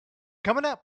Coming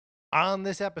up on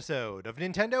this episode of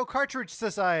Nintendo Cartridge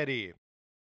Society,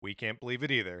 we can't believe it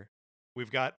either.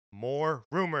 We've got more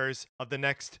rumors of the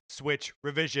next Switch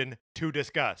revision to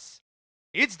discuss.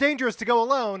 It's dangerous to go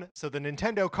alone, so the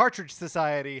Nintendo Cartridge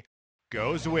Society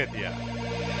goes with you.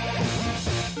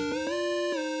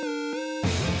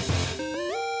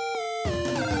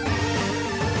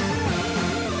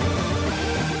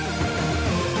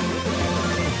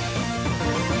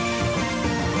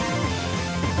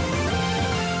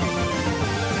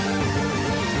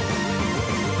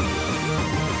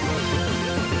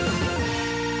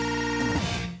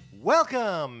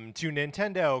 Welcome to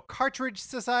Nintendo Cartridge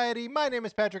Society. My name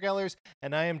is Patrick Ellers,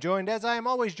 and I am joined, as I am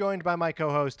always joined, by my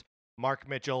co-host, Mark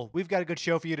Mitchell. We've got a good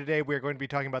show for you today. We're going to be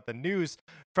talking about the news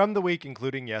from the week,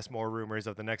 including, yes, more rumors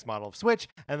of the next model of Switch.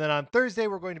 And then on Thursday,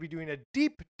 we're going to be doing a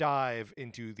deep dive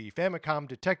into the Famicom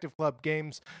Detective Club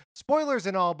games, spoilers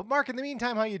and all. But Mark, in the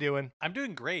meantime, how you doing? I'm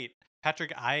doing great.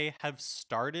 Patrick, I have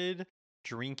started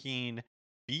drinking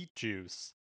beet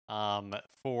juice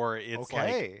for its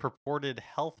Okay. purported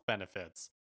health benefits.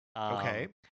 Okay.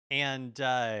 And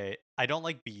I don't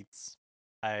like beets.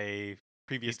 I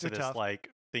previous Beets are to this tough.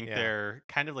 think Yeah. they're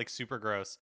kind of like super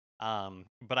gross.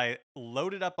 But I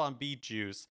loaded up on beet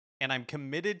juice and I'm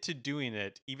committed to doing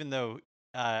it even though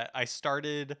I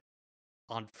started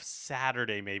on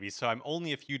Saturday maybe, so I'm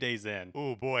only a few days in.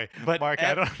 Oh boy, But Mark,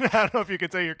 I don't know if you can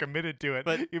say you're committed to it.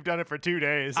 But You've done it for 2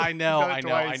 days. I know, You've done I it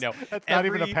know, I twice. know. That's not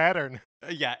even a Every- pattern.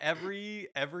 Yeah,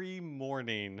 every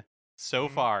morning so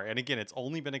Mhm. far, and again, it's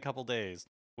only been a couple days,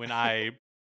 when I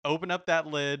open up that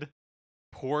lid,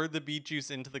 pour the beet juice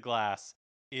into the glass,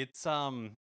 it's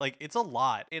it's a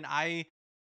lot, and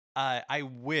I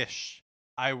wish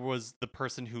I was the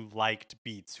person who liked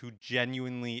beets, who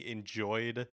genuinely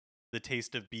enjoyed the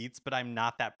taste of beets, but I'm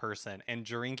not that person, and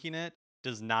drinking it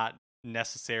does not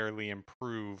necessarily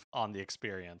improve on the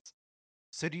experience.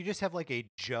 So do you just have like a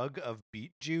jug of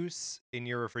beet juice in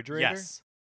your refrigerator? Yes.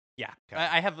 Yeah. Okay.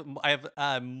 I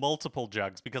have multiple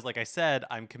jugs because like I said,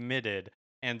 I'm committed.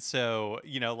 And so,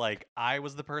 I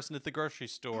was the person at the grocery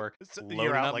store So you're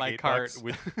loading out up like my $8. cart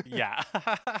with yeah.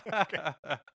 Okay.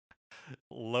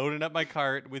 Loading up my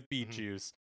cart with beet Mhm.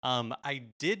 juice. I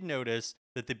did notice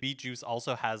that the beet juice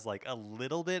also has like a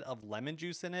little bit of lemon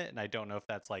juice in it, and I don't know if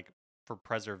that's like for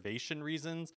preservation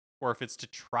reasons or if it's to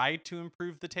try to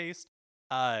improve the taste.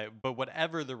 But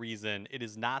whatever the reason, it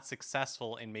is not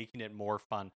successful in making it more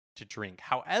fun to drink.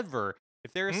 However,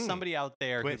 if there is Mm, somebody out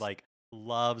there who twist. like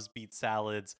loves beet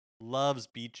salads, loves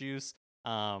beet juice,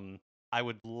 I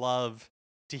would love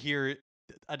to hear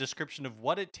a description of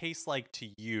what it tastes like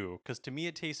to you, because to me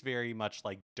it tastes very much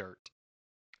like dirt.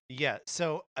 Yeah,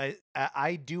 so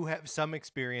I do have some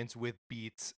experience with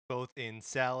beets, both in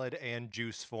salad and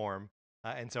juice form,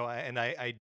 and so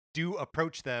I do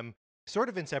approach them sort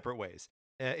of in separate ways.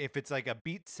 If it's like a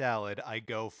beet salad, I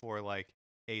go for like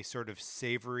a sort of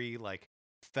savory, like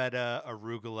feta,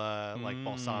 arugula, like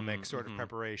balsamic sort of Mhm.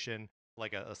 preparation,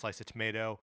 like a slice of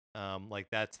tomato. Like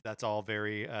that's all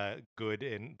very good,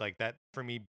 and like that for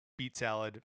me, beet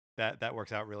salad that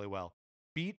works out really well.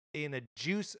 Beet in a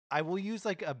juice, I will use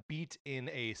like a beet in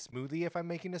a smoothie if I'm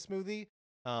making a smoothie,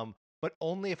 but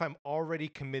only if I'm already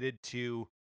committed to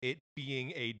it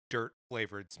being a dirt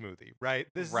flavored smoothie, right?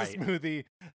 This is a Right. smoothie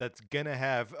that's gonna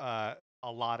have a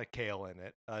lot of kale in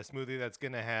it, a smoothie that's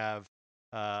gonna have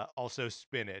also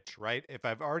spinach, right? If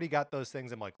I've already got those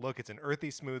things, I'm like, look, it's an earthy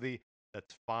smoothie,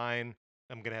 that's fine.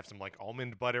 I'm gonna have some like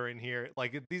almond butter in here.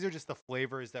 Like these are just the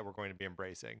flavors that we're going to be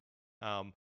embracing.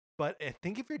 Um, but I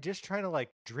think if you're just trying to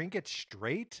like drink it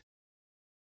straight,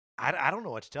 I don't know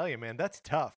what to tell you, man. That's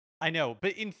tough. I know,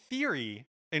 but in theory,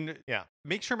 and Yeah.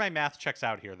 make sure my math checks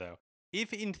out here though.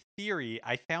 If in theory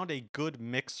I found a good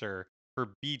mixer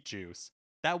for beet juice,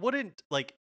 that wouldn't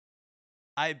like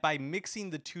I by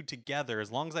mixing the two together,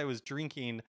 as long as I was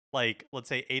drinking like let's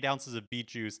say 8 ounces of beet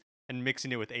juice and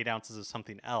mixing it with 8 ounces of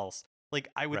something else, like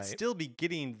I would Right. still be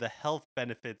getting the health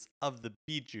benefits of the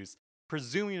beet juice,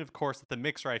 presuming of course that the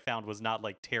mixer I found was not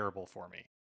like terrible for me.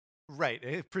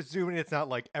 Right. Presuming it's not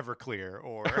like Everclear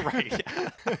or Right.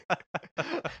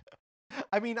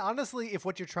 I mean, honestly, if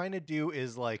what you're trying to do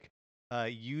is like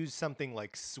use something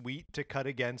like sweet to cut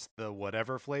against the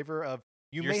whatever flavor of,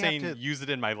 you You're may saying have to use it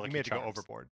in my you Lucky may have to go Charms.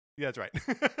 overboard. Yeah, that's right.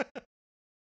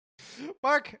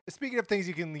 Mark, speaking of things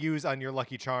you can use on your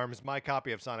Lucky Charms, my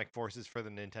copy of Sonic Forces for the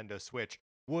Nintendo Switch.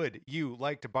 Would you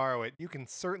like to borrow it? You can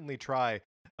certainly try.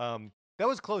 That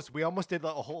was close. We almost did a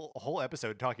whole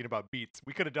episode talking about beats.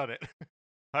 We could have done it.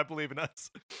 I believe in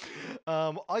us.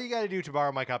 All you got to do to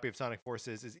borrow my copy of Sonic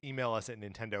Forces is email us at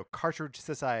Nintendo Cartridge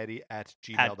Society at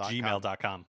At gmail.com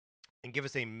gmail.com. and give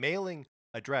us a mailing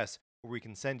address where we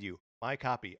can send you my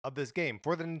copy of this game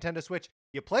for the Nintendo Switch.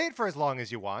 You play it for as long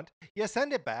as you want. You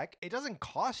send it back. It doesn't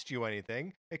cost you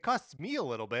anything. It costs me a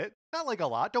little bit. Not like a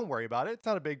lot. Don't worry about it. It's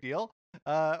not a big deal.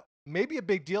 Maybe a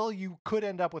big deal. You could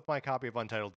end up with my copy of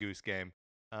Untitled Goose Game.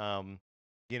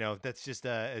 That's just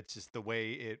it's just the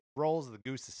way it rolls. The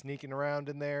goose is sneaking around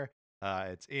in there.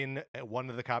 It's in one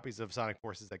of the copies of Sonic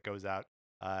Forces that goes out,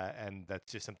 and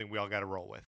that's just something we all got to roll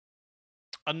with.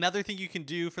 Another thing you can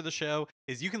do for the show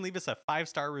is you can leave us a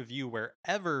 5-star review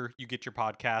wherever you get your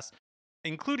podcasts,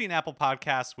 including Apple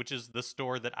Podcasts, which is the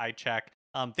store that I check.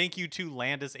 Thank you to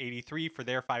Landis83 for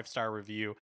their 5-star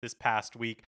review this past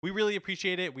week. We really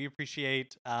appreciate it. We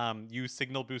appreciate you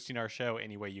signal boosting our show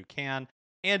any way you can.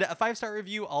 And a 5-star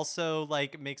review also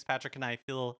makes Patrick and I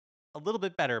feel a little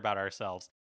bit better about ourselves.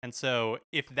 And so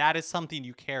if that is something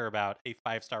you care about, a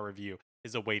 5-star review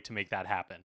is a way to make that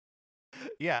happen.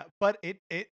 Yeah, but it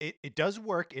does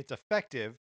work. It's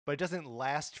effective, but it doesn't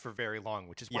last for very long,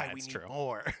 which is why we need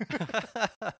more.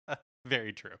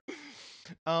 Very true.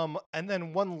 And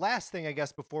then one last thing, I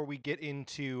guess, before we get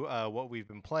into what we've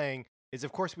been playing is,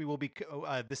 of course, we will be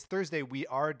this Thursday. We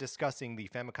are discussing the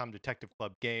Famicom Detective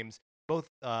Club games, both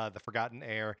The Forgotten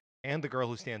Heir and The Girl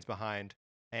Who Stands Behind.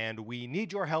 And we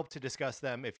need your help to discuss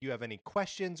them. If you have any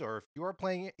questions or if you're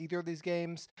playing either of these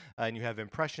games and you have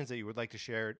impressions that you would like to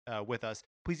share with us,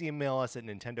 please email us at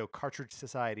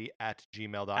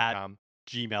nintendocartridgesociety@gmail.com.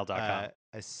 Gmail.com.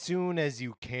 As soon as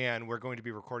you can. We're going to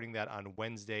be recording that on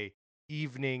Wednesday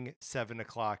evening, 7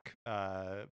 o'clock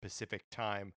Pacific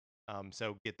time.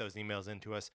 So get those emails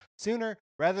into us sooner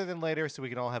rather than later so we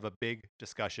can all have a big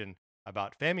discussion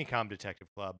about Famicom Detective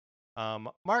Club.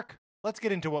 Mark, let's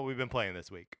get into what we've been playing this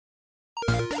week.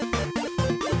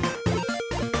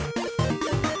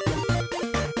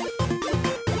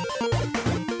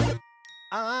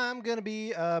 I'm gonna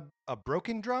be a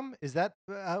broken drum. Is that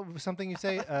something you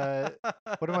say?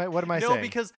 What am I saying? No,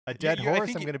 because a dead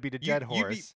horse. I'm gonna be the dead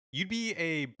horse. You'd be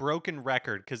a broken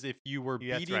record, because if you were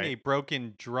beating right. a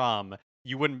broken drum,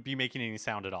 you wouldn't be making any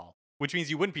sound at all. Which means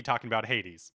you wouldn't be talking about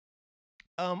Hades.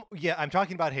 Yeah, I'm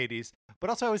talking about Hades,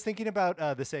 but also I was thinking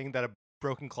about the saying that a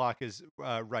broken clock is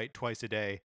right twice a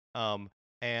day.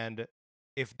 And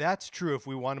if that's true, if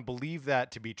we want to believe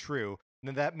that to be true,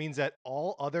 then that means that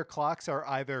all other clocks are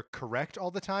either correct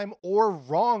all the time or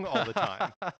wrong all the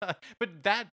time. But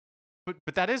that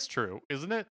is true,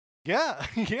 isn't it? Yeah.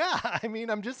 I mean,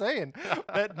 I'm just saying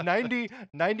that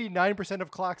 99%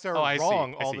 of clocks are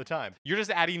wrong all the time. You're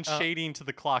just adding shading to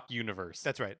the clock universe.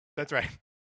 That's right.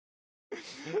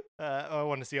 I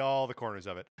want to see all the corners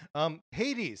of it.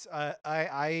 Hades.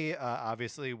 I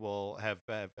obviously will have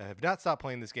not stopped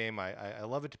playing this game. I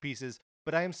love it to pieces,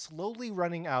 but I am slowly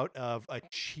running out of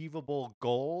achievable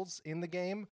goals in the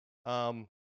game. I've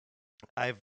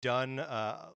done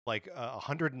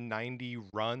 190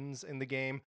 runs in the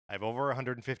game. I have over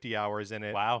 150 hours in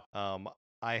it. Wow.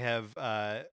 I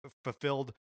have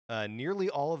fulfilled nearly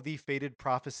all of the Fated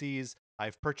Prophecies.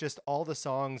 I've purchased all the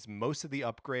songs, most of the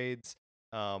upgrades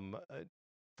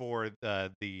for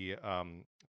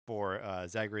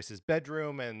Zagreus'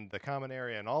 bedroom and the common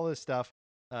area and all this stuff.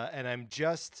 And I'm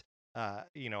just, I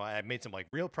made some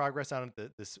real progress on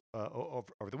it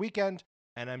over the weekend,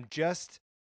 and I'm just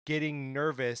getting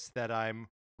nervous that I'm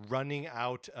running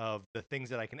out of the things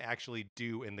that I can actually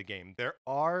do in the game. There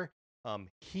are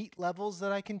heat levels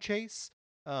that I can chase.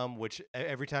 Which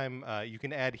every time you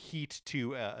can add heat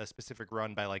to a specific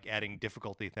run by adding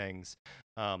difficulty things,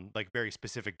 very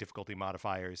specific difficulty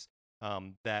modifiers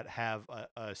that have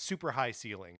a super high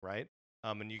ceiling, right?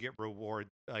 And you get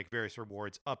various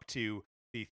rewards up to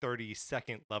the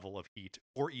 32nd level of heat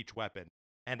for each weapon.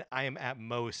 And I am at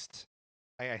most,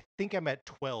 I think I'm at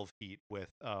 12 heat with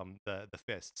the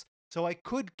fists. So I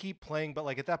could keep playing, but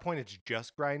at that point it's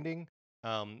just grinding.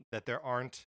 That there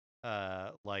aren't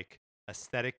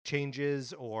aesthetic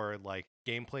changes or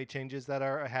gameplay changes that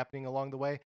are happening along the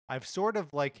way. I've sort of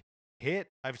hit it.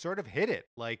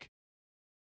 I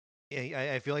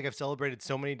feel like I've celebrated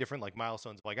so many different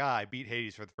milestones. I beat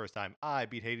Hades for the first time. I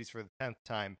beat Hades for the 10th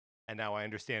time. And now I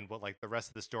understand what the rest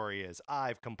of the story is.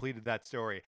 I've completed that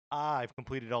story. I've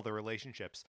completed all the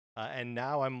relationships. And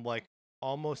now I'm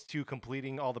almost to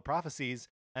completing all the prophecies.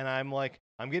 And I'm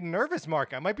getting nervous,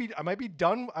 Mark. I might be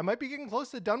done. I might be getting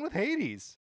close to done with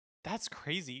Hades. That's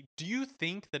crazy. Do you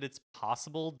think that it's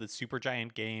possible that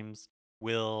Supergiant Games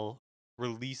will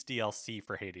release DLC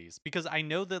for Hades? Because I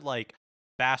know that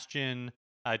Bastion,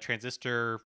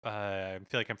 Transistor, I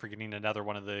feel like I'm forgetting another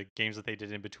one of the games that they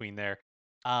did in between there.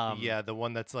 Yeah, the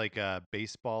one that's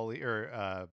baseball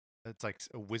or it's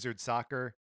wizard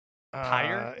soccer.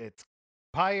 Pyre? It's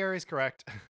Pyre is correct.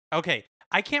 Okay.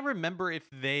 I can't remember if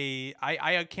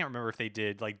I can't remember if they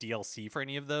did like DLC for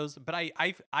any of those, but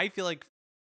I feel like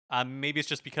maybe it's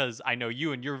just because I know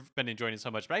you and you've been enjoying it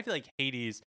so much, but I feel like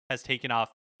Hades has taken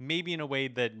off maybe in a way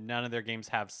that none of their games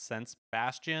have since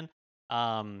Bastion.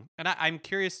 And I'm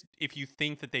curious if you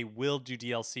think that they will do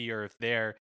DLC or if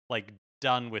they're like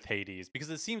done with Hades because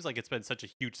it seems like it's been such a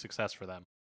huge success for them.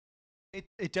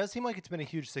 It does seem like it's been a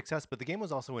huge success, but the game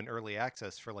was also in early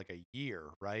access for like a year,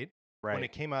 right? When Right.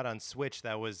 it came out on Switch,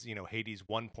 that was, Hades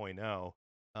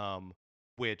 1.0,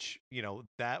 which,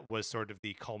 that was sort of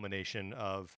the culmination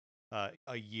of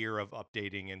a year of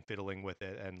updating and fiddling with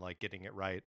it and like getting it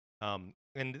right. And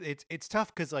it's tough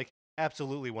because like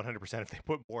absolutely 100% if they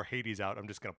put more Hades out, I'm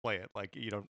just gonna play it. Like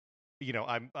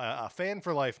I'm a fan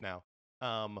for life now.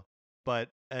 Um, but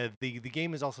the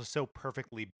game is also so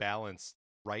perfectly balanced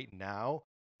right now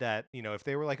that if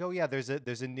they were like, oh yeah, there's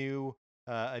a new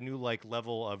like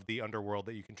level of the underworld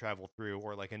that you can travel through,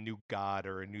 or like a new god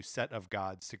or a new set of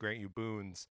gods to grant you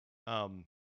boons, um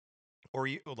or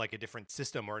like a different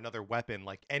system or another weapon,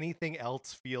 like anything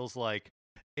else feels like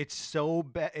it's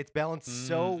balanced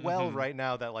so well Mm-hmm. right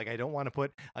now that like I don't want to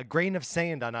put a grain of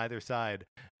sand on either side,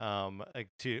 like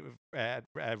to at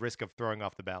risk of throwing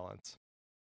off the balance.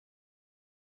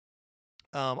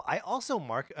 I also,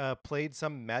 Mark, played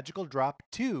some Magical Drop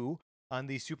 2 on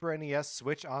the Super NES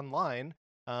Switch Online,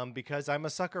 because I'm a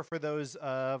sucker for those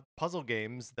puzzle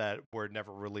games that were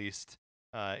never released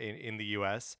in the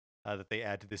US, that they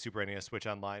add to the Super NES Switch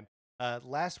Online.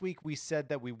 Last week, we said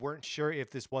that we weren't sure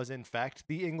if this was, in fact,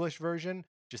 the English version,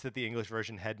 just that the English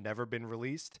version had never been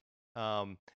released.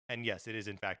 Um, and yes, it is,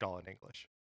 in fact, all in English.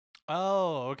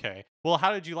 Oh, okay. Well,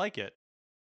 how did you like it?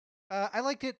 I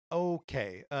liked it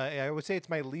okay. I would say it's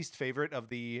my least favorite of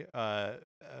the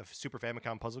Super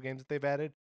Famicom puzzle games that they've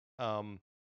added. Um,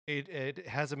 it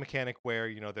has a mechanic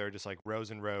where there are just like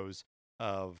rows and rows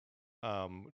of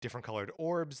different colored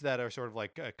orbs that are sort of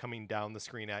like coming down the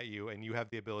screen at you, and you have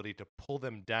the ability to pull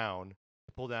them down,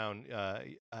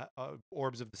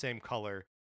 orbs of the same color,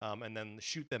 and then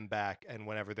shoot them back. And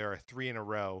whenever there are three in a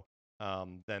row,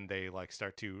 then they like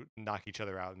start to knock each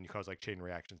other out, and you cause like chain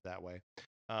reactions that way.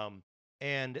 Um,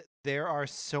 and there are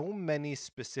so many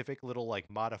specific little like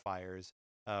modifiers,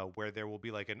 where there will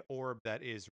be like an orb that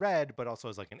is red, but also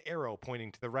has like an arrow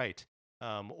pointing to the right,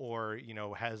 or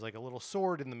has like a little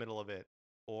sword in the middle of it,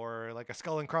 or like a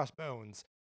skull and crossbones.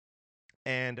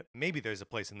 And maybe there's a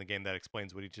place in the game that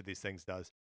explains what each of these things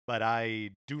does, but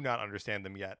I do not understand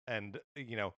them yet. And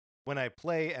when I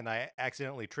play and I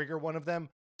accidentally trigger one of them,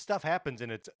 stuff happens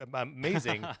and it's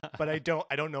amazing, but I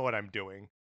don't know what I'm doing.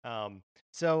 Um,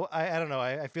 so I don't know.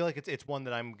 I feel like it's one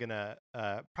that I'm gonna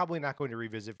probably not going to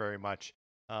revisit very much.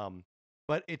 Um,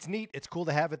 but it's neat. It's cool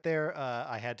to have it there.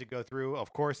 I had to go through,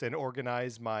 of course, and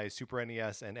organize my Super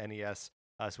NES and NES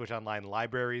Switch Online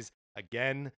libraries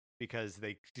again, because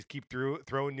they just keep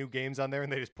throwing new games on there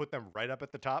and they just put them right up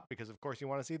at the top because of course you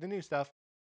want to see the new stuff.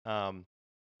 Um,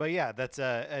 but yeah, that's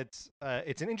it's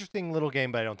an interesting little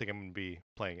game, but I don't think I'm going to be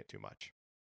playing it too much.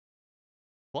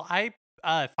 Well, I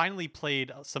finally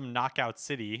played some Knockout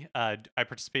City. I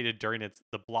participated during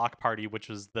the block party, which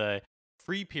was the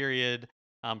free period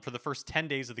for the first 10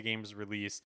 days of the game's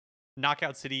release.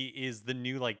 Knockout City is the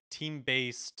new like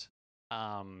team-based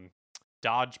um,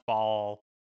 dodgeball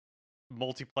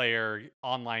multiplayer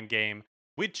online game,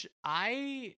 which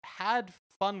I had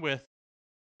fun with.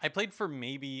 I played for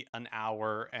maybe an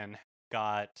hour and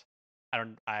got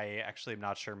I actually am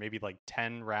not sure, maybe like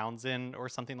 10 rounds in or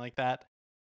something like that.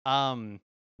 Um,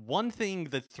 One thing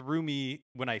that threw me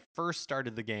when I first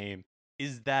started the game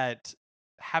is that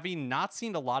having not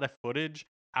seen a lot of footage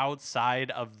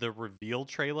outside of the reveal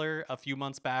trailer a few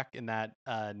months back in that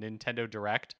Nintendo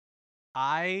Direct,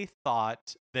 I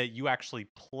thought that you actually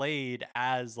played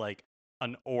as like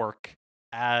an orc,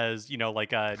 as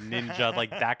like a ninja, like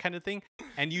that kind of thing,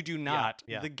 and you do Yeah, not.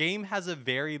 yeah, The game has a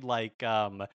very like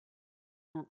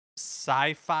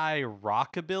sci-fi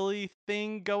rockabilly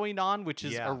thing going on, which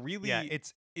is a yeah, yeah. really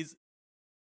is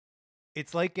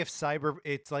It's like if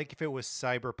it was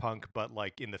cyberpunk, but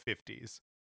like in the 50s.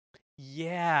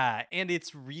 yeah, and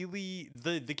it's really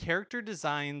the character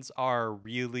designs are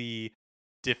really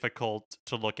difficult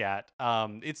to look at.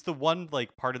 It's the one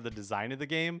like part of the design of the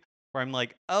game where I'm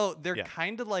like, "Oh, they're Yeah.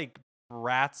 kind of like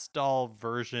Bratz doll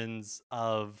versions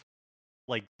of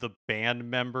like the band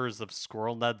members of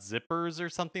Squirrel Nut Zippers or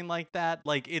something like that."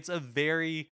 Like it's a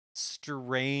very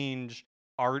strange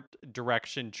art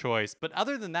direction choice. But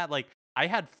other than that, like I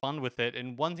had fun with it.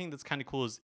 And one thing that's kind of cool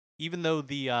is even though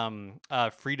the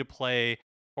free to play,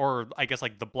 or I guess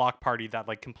like the block party, that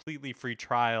like completely free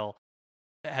trial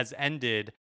has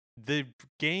ended, the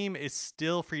game is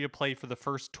still free to play for the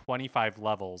first 25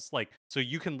 levels. Like, so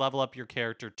you can level up your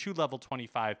character to level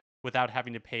 25 without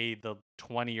having to pay the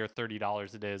 20 or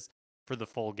 $30 it is for the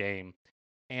full game.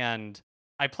 And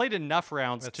I played enough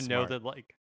rounds to That's know smart. that,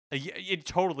 like, it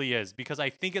totally is, because I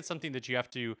think it's something that you have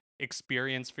to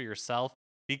experience for yourself.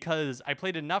 Because I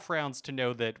played enough rounds to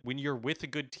know that when you're with a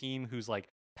good team who's like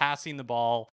passing the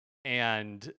ball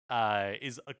and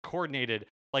is coordinated,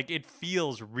 like, it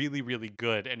feels really, really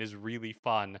good and is really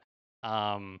fun.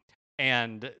 Um,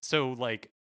 and so, like,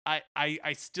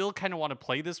 I still kind of want to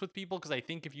play this with people, because I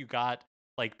think if you got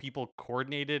like people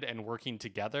coordinated and working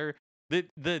together,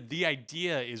 the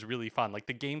idea is really fun. Like,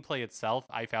 the gameplay itself,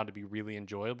 I found to be really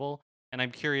enjoyable. And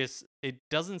I'm curious. It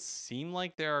doesn't seem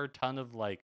like there are a ton of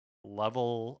like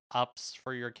level ups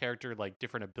for your character, like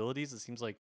different abilities. It seems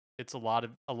like it's a lot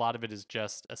of it is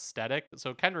just aesthetic. So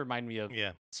it kind of remind me of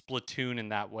Yeah. Splatoon in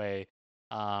that way.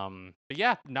 But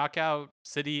yeah, Knockout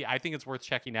City, I think it's worth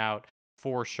checking out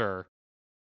for sure.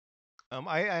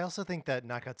 I also think that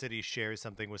Knockout City shares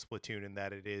something with Splatoon in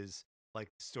that it is like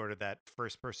sort of that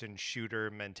first person shooter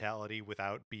mentality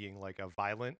without being like a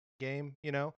violent game,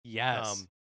 you know? Yes. Um,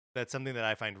 that's something that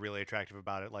I find really attractive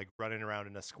about it, like running around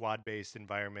in a squad based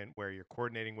environment where you're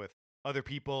coordinating with other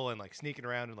people and like sneaking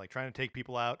around and like trying to take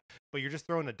people out, but you're just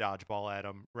throwing a dodgeball at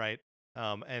them, right?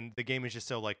 And the game is just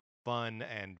so like fun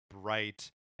and bright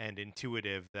and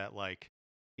intuitive that like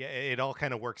yeah, it all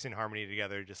kind of works in harmony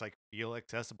together, just like feel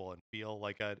accessible and feel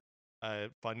like a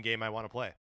fun game I want to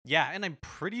play. Yeah, and I'm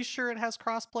pretty sure it has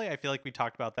crossplay. I feel like we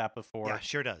talked about that Yeah, before.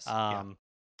 sure does. Yeah. Um,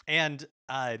 and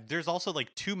there's also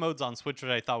like two modes on Switch, which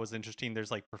I thought was interesting.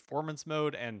 There's like performance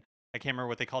mode, and I can't remember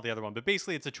what they call the other one, but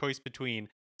basically it's a choice between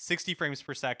 60 frames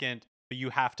per second, but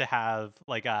you have to have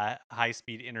like a high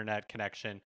speed internet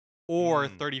connection, or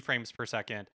Mm. 30 frames per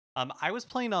second. I was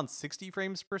playing on 60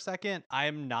 frames per second. I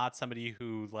am not somebody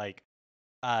who like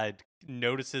uh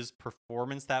notices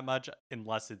performance that much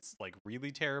unless it's like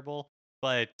really terrible.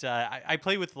 But I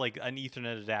play with like an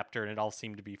Ethernet adapter, and it all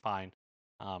seemed to be fine.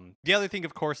 The other thing,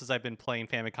 of course, is I've been playing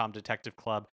Famicom Detective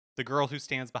Club, The Girl Who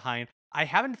Stands Behind. I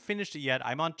haven't finished it yet.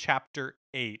 I'm on chapter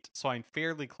 8, so I'm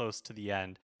fairly close to the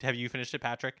end. Have you finished it,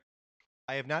 Patrick?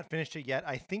 I have not finished it yet.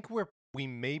 I think we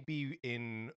may be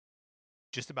in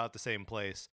just about the same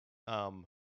place. Um,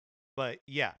 but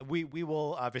yeah, we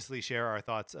will obviously share our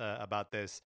thoughts about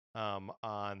this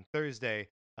on Thursday.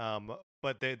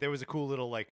 But there was a cool little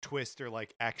like twist or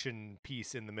like action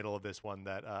piece in the middle of this one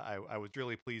that I was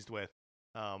really pleased with.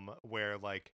 Where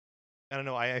like I don't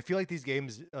know, I feel like these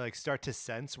games like start to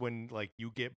sense when like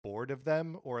you get bored of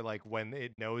them or like when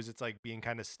it knows it's like being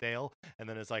kind of stale, and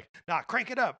then it's like nah, crank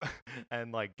it up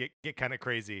and like get kind of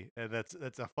crazy. And that's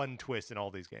a fun twist in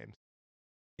all these games.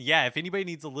 Yeah, if anybody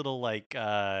needs a little like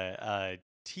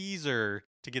teaser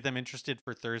to get them interested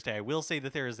for Thursday, I will say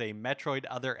that there is a Metroid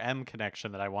Other M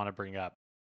connection that I want to bring up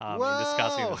in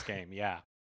discussing Whoa! this game. Yeah.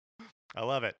 I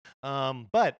love it.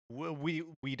 But we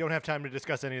don't have time to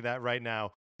discuss any of that right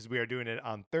now because we are doing it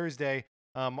on Thursday.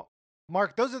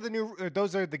 Mark, those are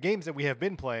the games that we have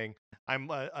been playing. I'm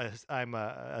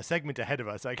a segment ahead of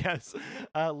us, I guess.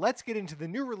 Let's get into the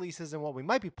new releases and what we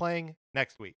might be playing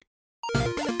next week.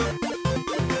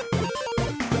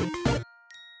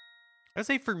 I'd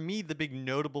say for me, the big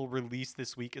notable release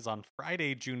this week is on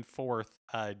Friday, June 4th.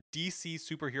 DC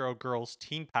Superhero Girls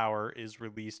Teen Power is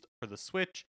released for the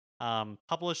Switch,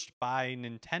 published by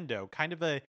Nintendo.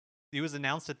 It was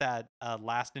announced at that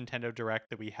last Nintendo Direct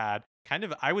that we had. Kind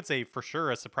of, I would say for sure,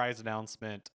 a surprise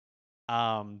announcement.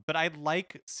 But I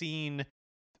like seeing,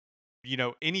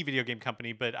 any video game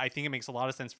company, but I think it makes a lot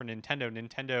of sense for Nintendo.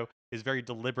 Nintendo is very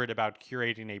deliberate about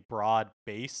curating a broad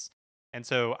base. And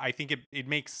so I think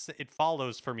it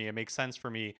follows for me. It makes sense for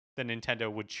me that Nintendo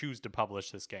would choose to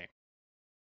publish this game.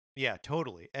 Yeah,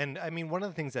 totally. And I mean, one of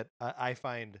the things that I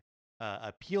find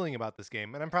appealing about this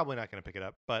game, and I'm probably not going to pick it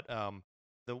up, but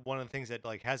the one of the things that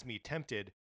like has me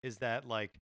tempted is that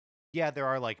like, yeah, there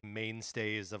are like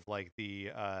mainstays of like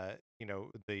the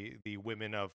the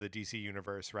women of the DC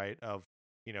universe, right? Of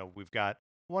we've got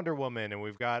Wonder Woman and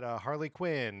we've got Harley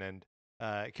Quinn and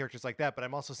characters like that. But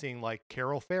I'm also seeing like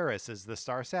Carol Ferris as the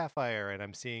Star Sapphire, and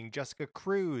I'm seeing Jessica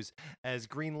Cruz as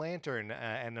Green Lantern,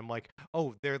 and I'm like,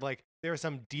 oh, there are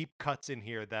some deep cuts in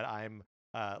here that I'm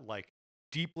like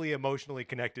deeply emotionally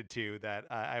connected to that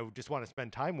I would just want to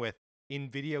spend time with in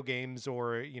video games,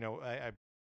 or I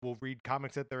will read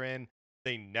comics that they're in.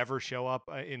 They never show up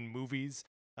in movies.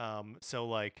 So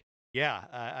like,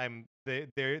 yeah,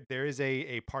 there is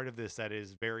a part of this that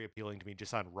is very appealing to me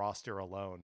just on roster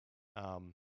alone.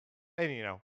 Um,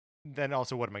 and then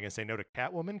also, what am I going to say no to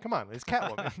Catwoman? Come on, it's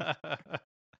Catwoman.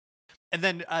 And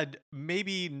then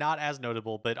maybe not as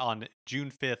notable, but on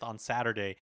June 5th, on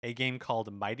Saturday, a game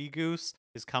called Mighty Goose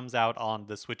comes out on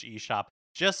the Switch eShop.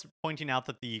 Just pointing out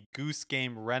that the Goose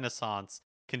game renaissance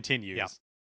Yeah, continues.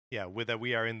 yeah. With that,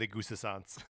 we are in the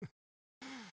Goosessance.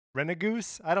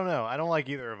 Renegoose? I don't know. I don't like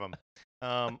either of them.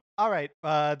 All right.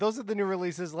 Those are the new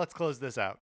releases. Let's close this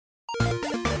out.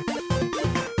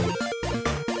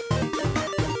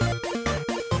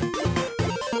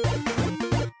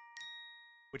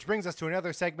 Which brings us to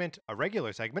another segment, a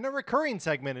regular segment, a recurring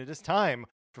segment. It is time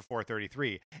for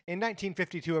 433. In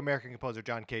 1952, American composer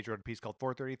John Cage wrote a piece called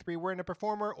 433, wherein a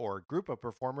performer or group of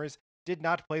performers did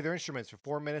not play their instruments for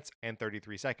 4 minutes and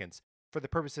 33 seconds. For the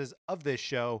purposes of this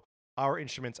show, our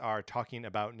instruments are talking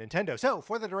about Nintendo. So,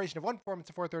 for the duration of one performance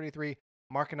of 433,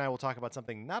 Mark and I will talk about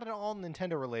something not at all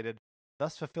Nintendo related,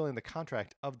 thus fulfilling the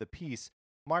contract of the piece.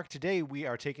 Mark, today we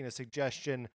are taking a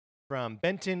suggestion from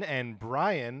Benton and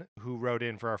Brian, who wrote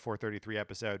in for our 433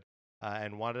 episode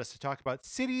and wanted us to talk about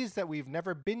cities that we've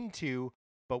never been to,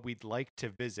 but we'd like to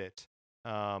visit.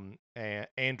 And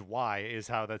why is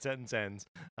how that sentence ends.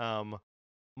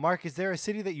 Mark, is there a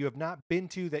city that you have not been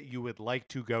to that you would like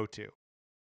to go to?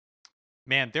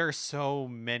 Man, there are so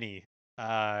many.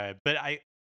 But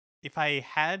if I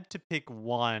had to pick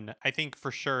one, I think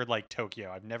for sure like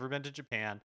Tokyo. I've never been to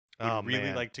Japan. Would really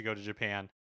Man. like to go to Japan.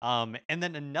 And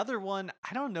then another one,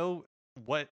 I don't know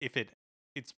what if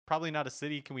it's probably not a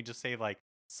city. Can we just say like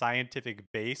scientific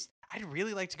base? I'd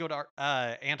really like to go to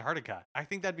Antarctica. I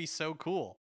think that'd be so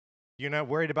cool. You're not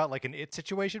worried about like an it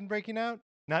situation breaking out?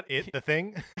 Not it, the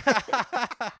thing?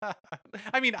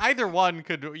 I mean, either one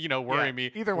could, worry Yeah,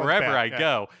 me either one's wherever bad, I yeah.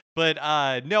 go. But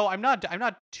no, I'm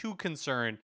not too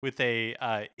concerned with the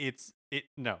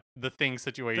thing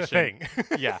situation. The thing.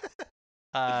 Yeah.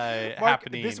 Mark,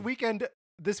 Happening.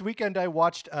 This weekend I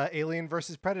watched Alien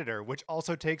versus Predator, which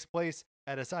also takes place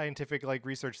at a scientific like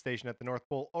research station at the North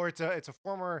Pole, or it's a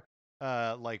former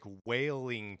like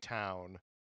whaling town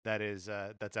that is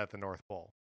that's at the North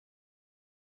Pole.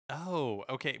 Oh,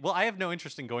 okay. Well, I have no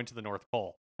interest in going to the North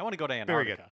Pole. I want to go to Very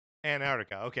good. Antarctica.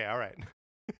 Antarctica. Okay, all right.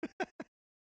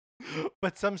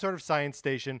 But some sort of science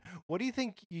station. What do you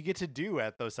think you get to do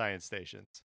at those science stations?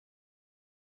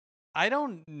 I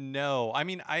don't know. I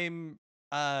mean,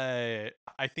 I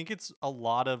think it's a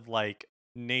lot of like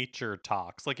nature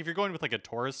talks. Like if you're going with like a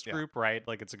tourist Yeah. group, right?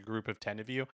 Like it's a group of 10 of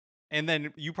you. And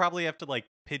then you probably have to like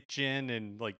pitch in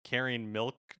and like carrying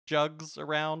milk jugs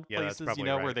around Yeah, that's places, probably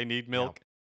where right. they need Yeah. milk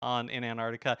in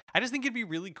Antarctica. I just think it'd be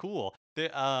really cool.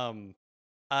 Yeah,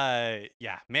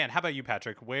 man, how about you,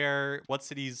 Patrick? What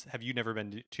cities have you never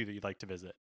been to that you'd like to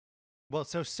visit? Well,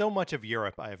 so much of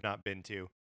Europe I have not been to.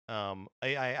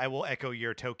 I will echo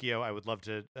your Tokyo. I would love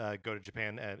to go to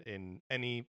Japan in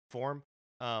any form.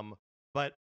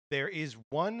 But there is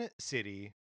one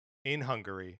city in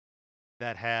Hungary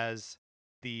that has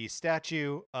the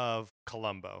statue of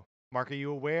Columbo. Mark, are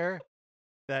you aware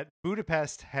that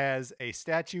Budapest has a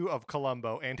statue of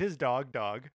Columbo and his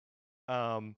dog?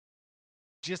 Um,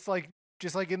 just like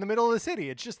in the middle of the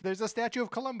city. It's just there's a statue of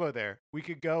Columbo there. We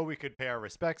could go, we could pay our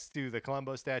respects to the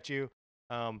Columbo statue,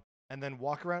 and then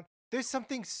walk around. There's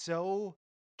something so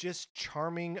just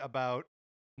charming about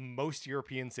most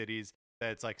European cities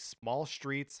that it's like small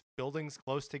streets, buildings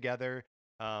close together,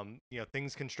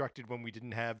 things constructed when we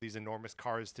didn't have these enormous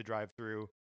cars to drive through.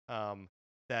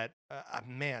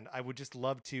 Man, I would just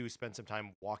love to spend some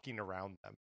time walking around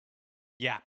them.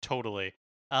 Yeah, totally.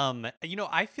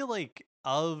 I feel like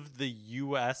of the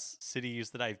US cities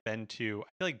that I've been to, I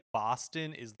feel like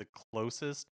Boston is the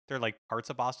closest. There are like parts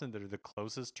of Boston that are the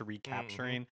closest to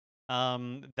recapturing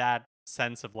that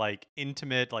sense of like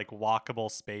intimate, like walkable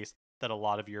space that a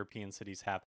lot of European cities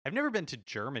have. I've never been to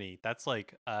Germany. That's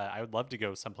like I would love to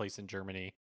go someplace in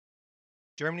Germany.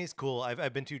 Germany's cool.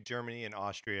 I've been to Germany and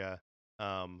Austria,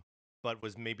 but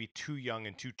was maybe too young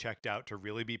and too checked out to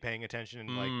really be paying attention.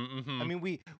 And I mean,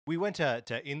 we went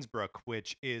to Innsbruck,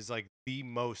 which is like the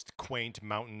most quaint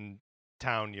mountain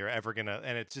town you're ever gonna,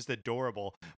 and it's just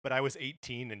adorable. But I was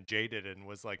 18 and jaded and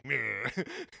was like, meh.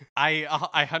 I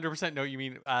 100% know what you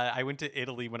mean. I went to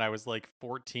Italy when I was like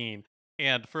 14,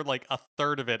 and for like a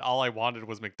third of it, all I wanted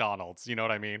was McDonald's. You know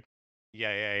what I mean?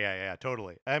 Yeah,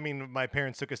 totally. I mean, my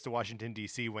parents took us to Washington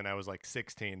D.C. when I was like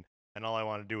 16, and all I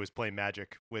wanted to do was play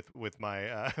Magic with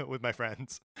my with my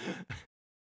friends.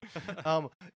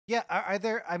 Yeah. Are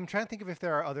there? I'm trying to think of if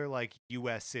there are other like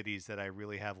U.S. cities that I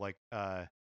really have like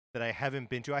that I haven't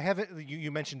been to. I haven't.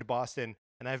 You mentioned Boston,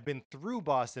 and I've been through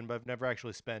Boston, but I've never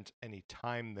actually spent any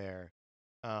time there.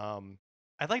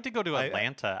 I'd like to go to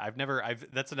Atlanta.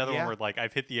 That's another one Yeah. where like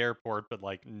I've hit the airport, but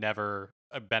like never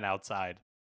been outside.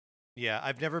 Yeah,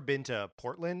 I've never been to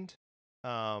Portland.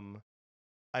 Um,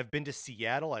 I've been to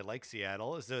Seattle. I like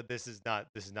Seattle. So this is not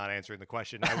answering the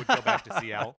question. I would go back to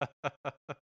Seattle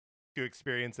to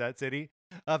experience that city.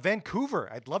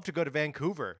 Vancouver. I'd love to go to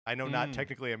Vancouver. I know not Mm.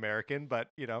 technically American, but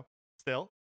still.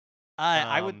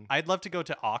 I would. Um, I'd love to go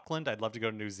to Auckland. I'd love to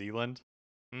go to New Zealand.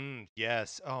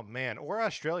 yes. Oh man, or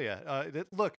Australia.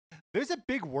 Look, there's a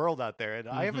big world out there, and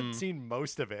I haven't Hmm. seen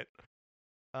most of it.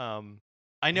 Um,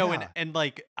 I know, and yeah,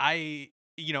 like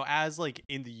as like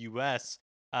in the U.S.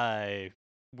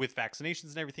 With vaccinations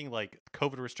and everything, like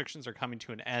COVID restrictions are coming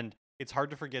to an end. It's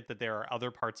hard to forget that there are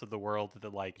other parts of the world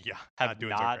that like yeah, have not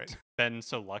doing so not great. been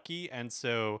so lucky, and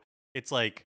so it's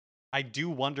like I do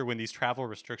wonder when these travel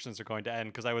restrictions are going to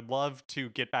end because I would love to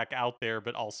get back out there,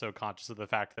 but also conscious of the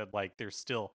fact that like there's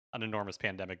still an enormous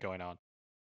pandemic going on.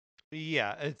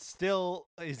 Yeah, it still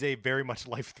is a very much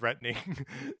life-threatening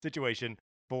situation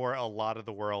for a lot of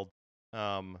the world.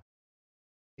 Um,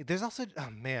 there's also, oh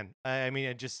man, I mean,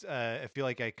 I feel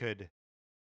like I'd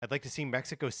like to see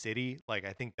Mexico City. Like,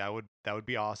 I think that would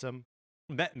be awesome.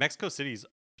 Mexico City's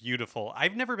beautiful.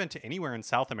 I've never been to anywhere in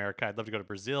South America. I'd love to go to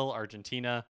Brazil,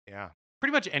 Argentina, Yeah.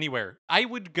 pretty much anywhere. I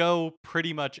would go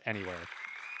pretty much anywhere.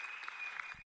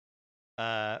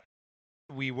 Uh,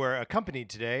 we were accompanied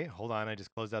today. Hold on, I just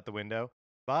closed out the window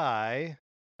by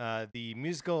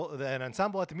an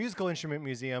ensemble at the Musical Instrument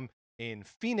Museum in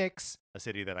Phoenix, a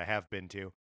city that I have been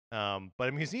to, but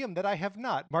a museum that I have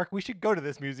not. Mark, we should go to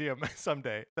this museum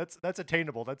someday. That's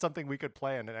attainable. That's something we could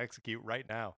plan and execute right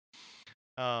now.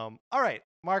 All right,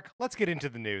 Mark, let's get into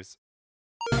the news.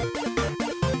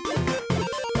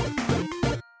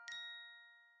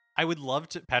 I would love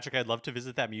to, Patrick, I'd love to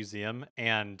visit that museum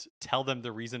and tell them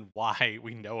the reason why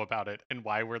we know about it and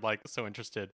why we're like so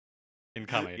interested in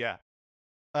coming. Yeah.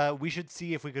 We should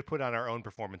see if we could put on our own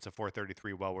performance of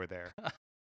 433 while we're there.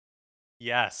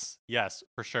 Yes, yes,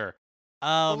 for sure.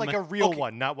 But like a real Okay.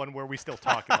 one, not one where we still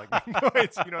talk and like make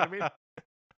noise. You know what I mean?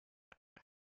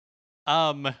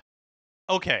 Um,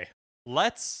 okay.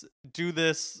 Let's do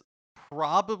this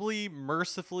probably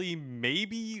mercifully,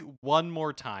 maybe one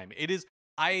more time.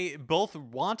 I both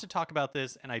want to talk about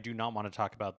this and I do not want to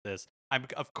talk about this. I'm,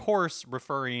 of course,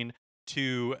 referring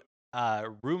to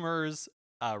rumors,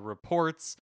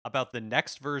 reports about the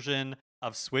next version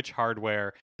of Switch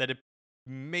hardware that it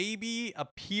maybe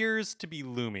appears to be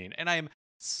looming. And I'm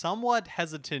somewhat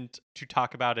hesitant to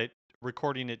talk about it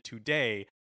recording it today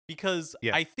because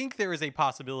Yeah. I think there is a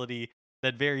possibility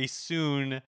that very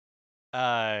soon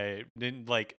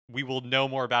like we will know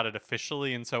more about it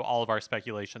officially, and so all of our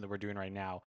speculation that we're doing right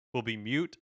now will be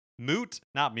moot,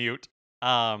 not mute.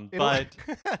 It'll, But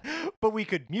but we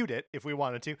could mute it if we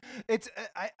wanted to.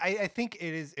 I think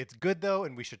it's good though,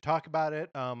 and we should talk about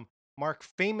it. Mark,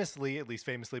 famously, at least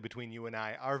famously between you and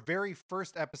I, our very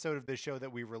first episode of this show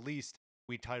that we released,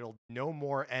 we titled "No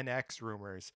More NX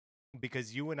Rumors,"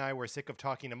 because you and I were sick of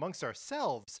talking amongst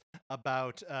ourselves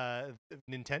about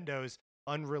Nintendo's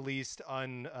unreleased,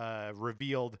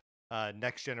 unrevealed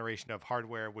next generation of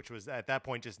hardware, which was at that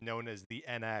point just known as the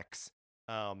NX.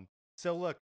 So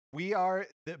look, we are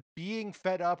being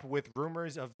fed up with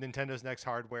rumors of Nintendo's next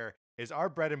hardware is our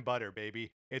bread and butter, baby.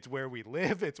 It's where we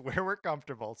live, it's where we're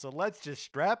comfortable. So let's just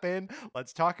strap in,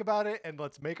 let's talk about it, and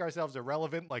let's make ourselves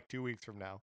irrelevant like 2 weeks from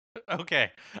now.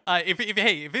 okay,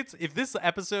 if this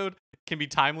episode can be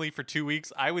timely for 2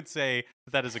 weeks, I would say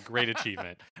that is a great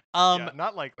achievement. Yeah,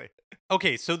 not likely.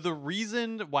 Okay, so the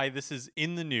reason why this is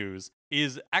in the news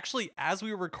is actually as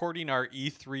we were recording our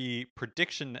E3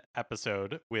 prediction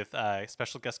episode with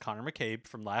special guest Connor McCabe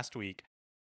from last week,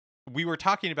 we were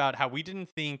talking about how we didn't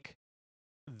think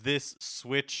this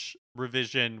Switch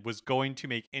revision was going to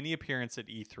make any appearance at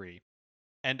E3.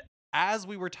 And as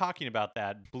we were talking about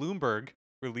that, Bloomberg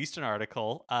released an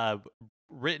article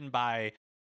written by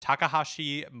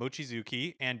Takahashi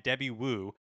Mochizuki and Debbie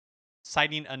Wu,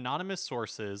 citing anonymous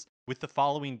sources with the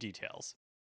following details.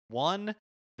 One,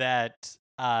 that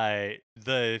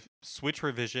the Switch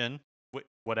revision,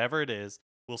 whatever it is,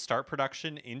 will start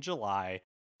production in July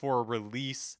for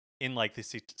release in like the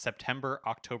September,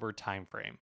 October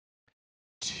timeframe.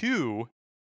 Two,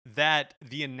 that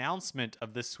the announcement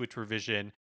of this Switch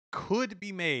revision could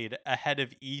be made ahead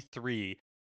of E3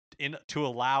 to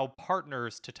allow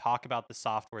partners to talk about the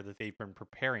software that they've been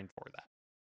preparing for that.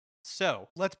 So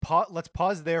Let's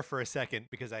pause there for a second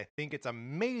because I think it's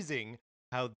amazing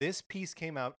how this piece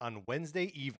came out on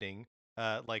Wednesday evening,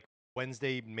 like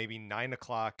Wednesday maybe 9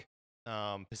 o'clock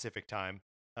Pacific time,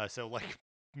 so like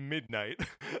midnight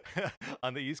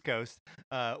on the East Coast,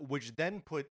 which then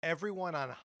put everyone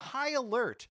on high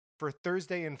alert for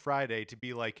Thursday and Friday to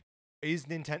be like, is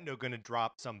Nintendo going to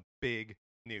drop some big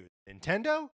news?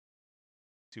 Nintendo?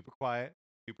 super quiet,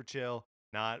 super chill,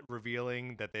 not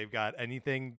revealing that they've got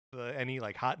anything, any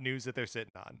like hot news that they're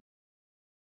sitting on.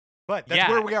 But that's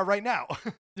where Yeah, we are right now.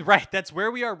 right. That's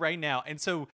where we are right now. And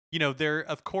so, there,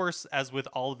 of course, as with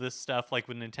all of this stuff, like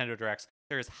with Nintendo Directs,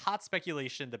 there is hot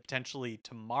speculation that potentially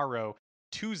tomorrow,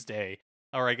 Tuesday,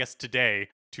 or I guess today,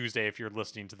 Tuesday, if you're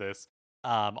listening to this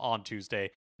on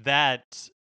Tuesday, that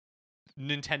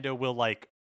Nintendo will like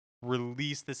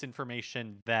release this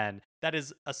information then. That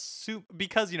is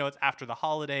because it's after the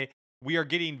holiday. We are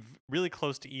getting really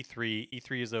close to E3.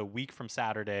 E3 is a week from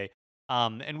Saturday.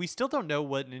 And we still don't know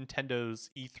what Nintendo's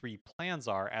E3 plans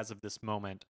are as of this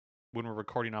moment when we're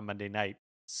recording on Monday night.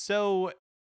 So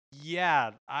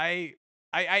yeah, I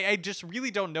just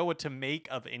really don't know what to make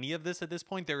of any of this at this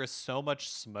point. There is so much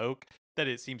smoke that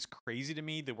it seems crazy to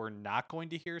me that we're not going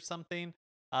to hear something.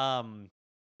 Um,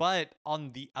 but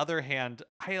on the other hand,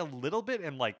 I a little bit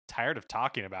am like tired of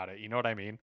talking about it. You know what I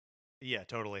mean? Yeah,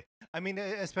 totally. I mean,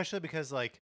 especially because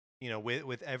like,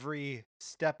 with every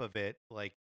step of it,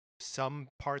 like some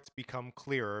parts become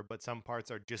clearer, but some parts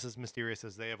are just as mysterious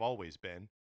as they have always been.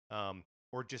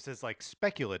 Or just as like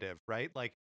speculative, right?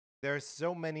 Like there's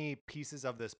so many pieces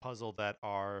of this puzzle that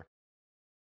are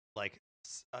like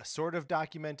sort of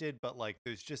documented, but like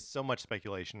there's just so much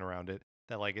speculation around it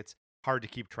that like it's hard to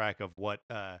keep track of what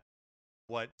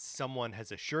someone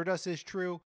has assured us is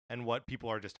true and what people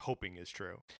are just hoping is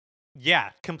true. Yeah,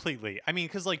 completely. I mean,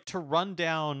 because like to run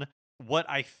down what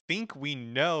I think we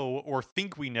know or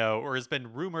has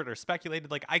been rumored or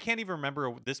speculated, like I can't even remember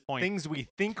at this point. Things we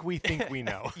think we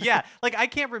know. Yeah, like I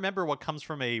can't remember what comes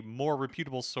from a more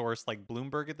reputable source like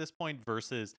Bloomberg at this point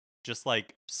versus just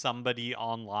like somebody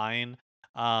online.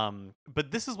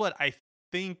 But this is what I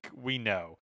think we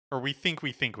know, or we think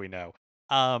we know.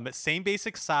 Same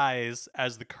basic size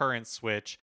as the current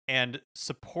Switch and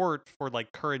support for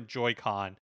like current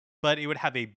Joy-Con, but it would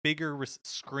have a bigger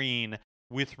screen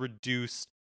with reduced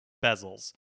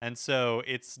bezels. And so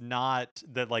it's not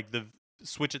that like the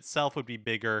Switch itself would be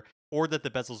bigger or that the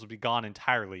bezels would be gone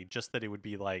entirely, just that it would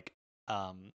be like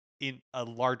in a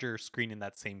larger screen in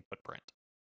that same footprint.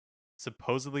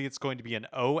 Supposedly it's going to be an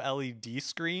OLED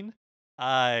screen.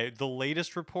 The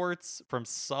latest reports from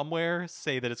somewhere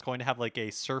say that it's going to have like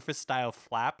a Surface style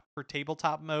flap for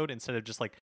tabletop mode instead of just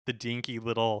like the dinky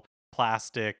little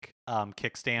plastic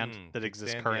kickstand that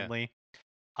exists Kickstand, yeah. currently.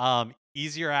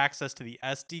 Easier access to the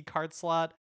SD card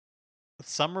slot.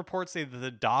 Some reports say that the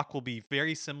dock will be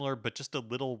very similar, but just a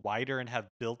little wider and have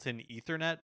built-in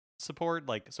Ethernet support.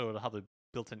 Like, so it'll have a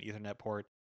built-in Ethernet port.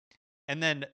 And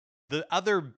then the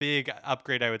other big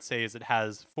upgrade I would say is it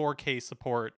has 4K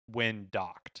support when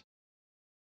docked.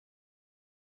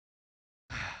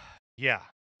 Yeah.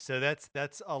 So that's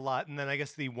a lot. And then I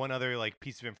guess the one other like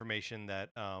piece of information that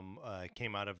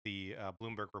came out of the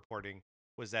Bloomberg reporting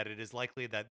was that it is likely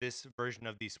that this version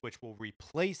of the Switch will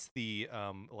replace the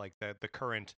like the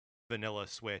current vanilla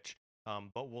Switch,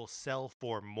 but will sell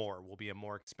for more. Will be a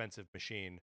more expensive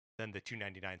machine than the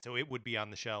 $299. So it would be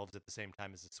on the shelves at the same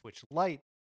time as the Switch Lite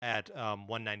at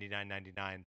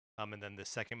 $199.99. And then the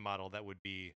second model that would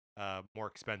be more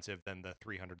expensive than the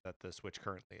 300 that the Switch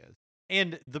currently is.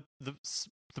 And the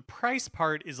price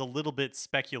part is a little bit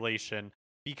speculation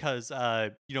because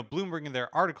Bloomberg in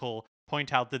their article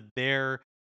point out that their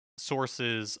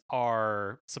sources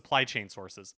are supply chain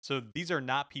sources. So these are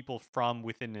not people from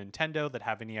within Nintendo that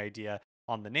have any idea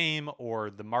on the name or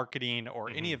the marketing or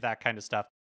any of that kind of stuff.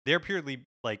 They're purely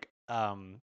like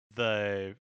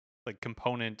the like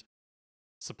component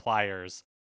suppliers.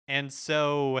 And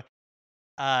so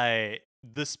the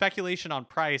speculation on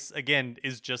price again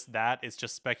is just that. It's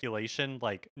just speculation.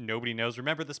 Like nobody knows.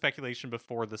 Remember the speculation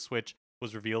before the Switch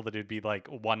was revealed that it'd be like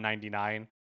 $199,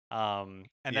 and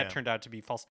that turned out to be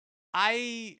false.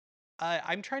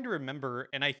 I'm trying to remember,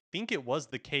 and I think it was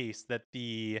the case that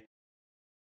the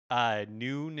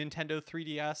new Nintendo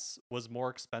 3DS was more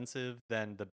expensive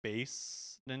than the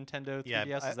base Nintendo 3DS.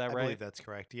 Yeah, is that right? I believe that's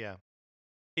correct. Yeah.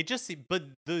 It just but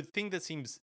the thing that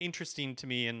seems interesting to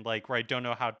me and like where I don't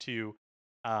know how to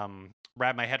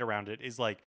wrap my head around it is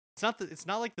like it's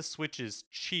not like the Switch is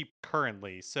cheap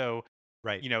currently. So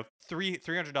right,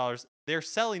 $300, they're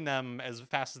selling them as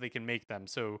fast as they can make them.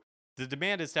 So the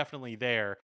demand is definitely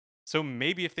there. So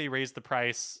maybe if they raise the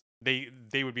price, they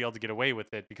would be able to get away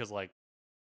with it because like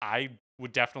I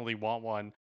would definitely want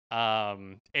one.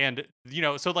 And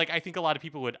so like I think a lot of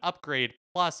people would upgrade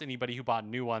plus anybody who bought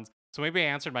new ones. So maybe I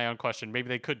answered my own question. Maybe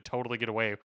they could totally get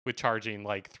away with charging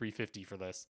like $350 for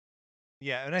this.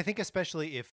 Yeah, and I think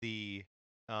especially if the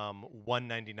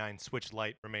 $199 Switch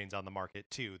Lite remains on the market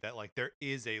too, that like there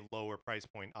is a lower price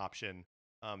point option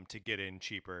to get in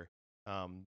cheaper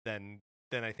than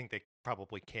then I think they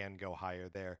probably can go higher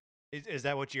there. Is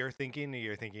that what you're thinking?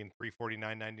 You're thinking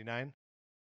 $349.99?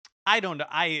 I don't know.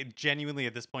 I genuinely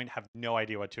at this point have no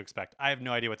idea what to expect. I have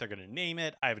no idea what they're going to name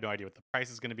it. I have no idea what the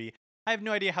price is going to be. I have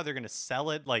no idea how they're going to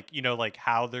sell it, like, like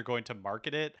how they're going to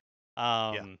market it.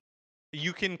 Yeah.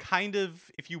 You can kind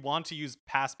of, if you want to use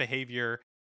past behavior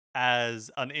as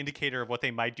an indicator of what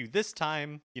they might do this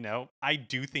time, I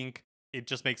do think it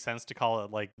just makes sense to call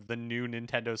it like the new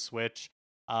Nintendo Switch,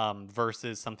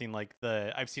 versus something like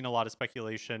I've seen a lot of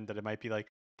speculation that it might be like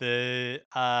the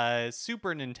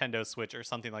Super Nintendo Switch or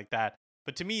something like that.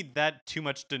 But to me, that too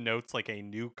much denotes like a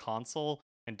new console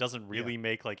and doesn't Yeah. really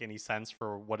make like any sense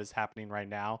for what is happening right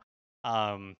now.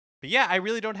 But yeah, I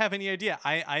really don't have any idea.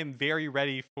 I am very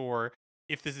ready for,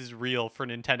 if this is real, for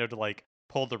Nintendo to like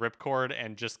pull the ripcord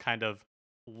and just kind of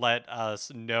let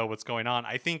us know what's going on.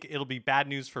 I think it'll be bad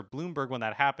news for Bloomberg when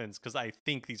that happens, because I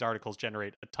think these articles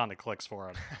generate a ton of clicks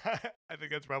for them. I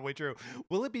think that's probably true.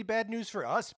 Will it be bad news for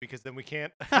us? Because then we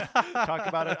can't talk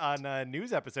about it on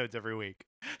news episodes every week.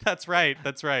 That's right.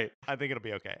 That's right. I think it'll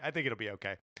be okay. I think it'll be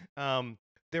okay.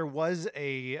 There was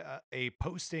a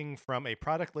posting from a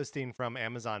product listing from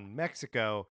Amazon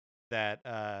Mexico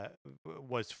that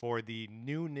was for the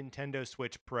new Nintendo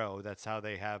Switch Pro. That's how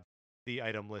they have the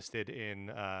item listed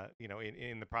in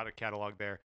in the product catalog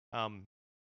there.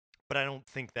 But I don't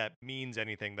think that means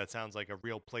anything. That sounds like a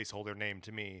real placeholder name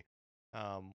to me.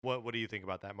 What do you think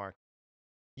about that, Mark?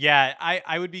 Yeah,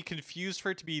 I would be confused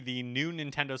for it to be the new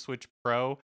Nintendo Switch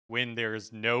Pro when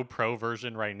there's no Pro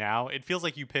version right now. It feels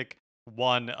like you pick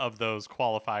one of those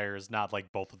qualifiers, not like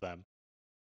both of them.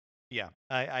 Yeah,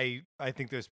 I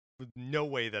think there's no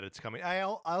way that it's coming. I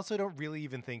also don't really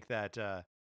even think that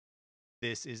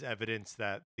this is evidence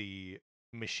that the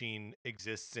machine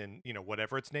exists in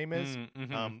whatever its name is.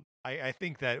 Mm-hmm. I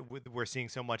think that we're seeing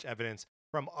so much evidence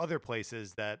from other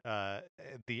places that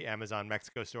the Amazon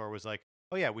Mexico store was like,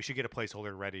 oh yeah, we should get a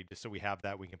placeholder ready just so we have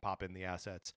that, we can pop in the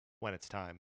assets when it's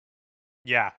time.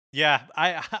 Yeah,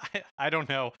 I don't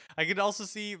know. I could also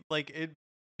see like it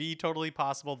be totally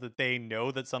possible that they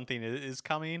know that something is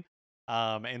coming,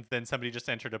 and then somebody just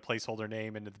entered a placeholder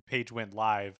name and the page went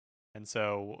live, and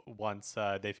so once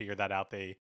they figured that out,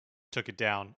 they took it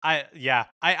down.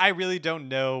 I really don't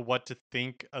know what to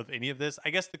think of any of this.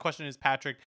 I guess the question is,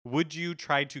 Patrick, would you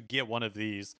try to get one of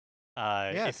these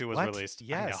if Yes. it was What? released?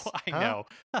 Yes. I Huh? know.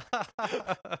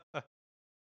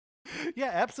 Yeah,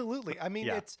 absolutely. I mean,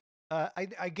 Yeah. it's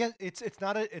I guess it's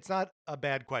not a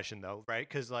bad question though, right?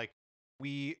 Because like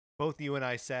we both you and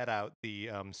I sat out the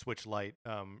Switch Lite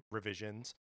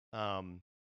revisions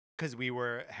because we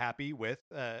were happy with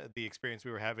the experience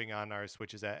we were having on our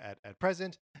Switches at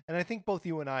present, and I think both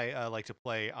you and I like to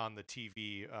play on the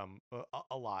TV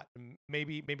a lot.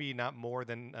 Maybe not more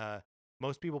than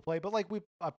most people play, but like we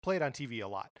played on TV a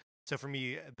lot. So for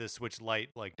me, the Switch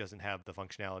Lite like doesn't have the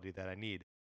functionality that I need.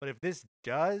 But if this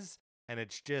does, and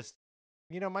it's just,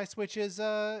 my Switch is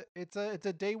it's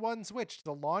a day one Switch,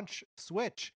 the launch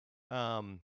Switch.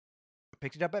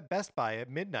 Picked it up at Best Buy at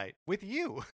midnight with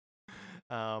you.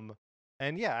 um,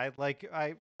 and yeah,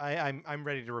 I'm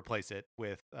ready to replace it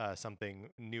with something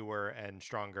newer and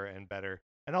stronger and better.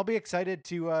 And I'll be excited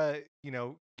to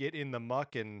get in the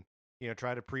muck and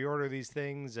try to pre-order these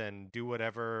things and do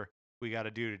whatever we got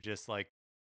to do to just like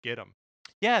get them.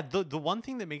 Yeah, the one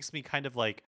thing that makes me kind of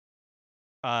like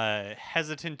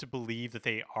hesitant to believe that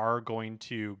they are going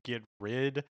to get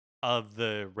rid of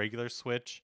the regular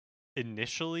Switch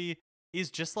initially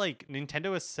is just like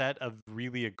Nintendo has set a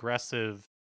really aggressive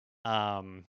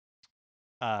um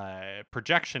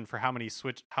projection for how much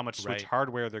Switch Right.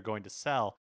 hardware they're going to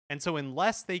sell. And so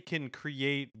unless they can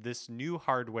create this new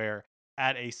hardware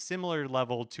at a similar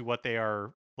level to what they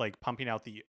are like pumping out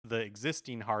the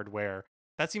existing hardware,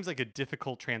 that seems like a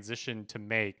difficult transition to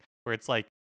make, where it's like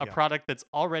a Yeah. product that's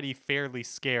already fairly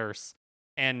scarce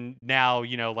and now,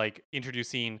 like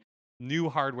introducing new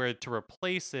hardware to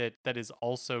replace it that is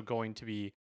also going to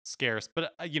be scarce.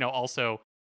 But also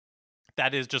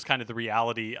that is just kind of the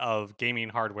reality of gaming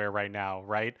hardware right now,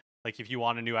 right? Like if you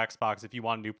want a new Xbox, if you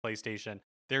want a new PlayStation,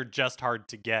 they're just hard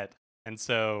to get. And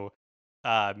so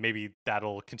maybe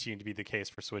that'll continue to be the case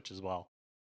for Switch as well.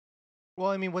 Well,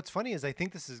 I mean, what's funny is I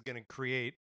think this is going to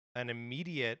create an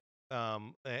immediate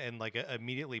and like a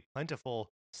immediately plentiful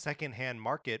secondhand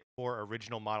market for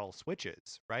original model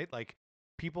Switches, right? Like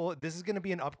people, this is going to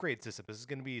be an upgrade system. This is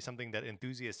going to be something that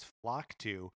enthusiasts flock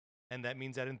to, and that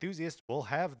means that enthusiasts will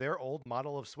have their old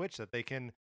model of Switch that they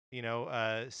can,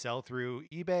 sell through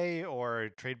eBay or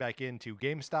trade back into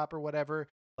GameStop or whatever.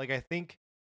 Like I think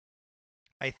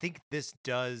this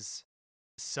does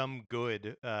some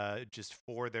good just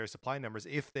for their supply numbers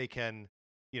if they can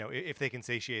if they can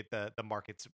satiate the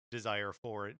market's desire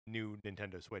for new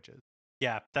Nintendo Switches.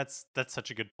 Yeah, that's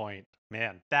such a good point.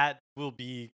 Man, that will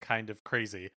be kind of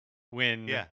crazy when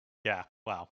Yeah. yeah,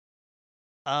 wow.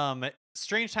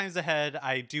 Strange times ahead.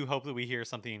 I do hope that we hear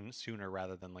something sooner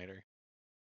rather than later.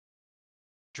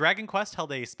 Dragon Quest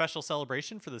held a special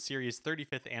celebration for the series'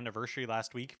 35th anniversary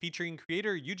last week, featuring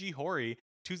creator Yuji Horii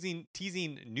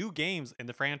teasing new games in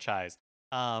the franchise.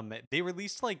 They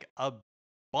released like a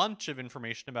bunch of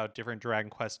information about different Dragon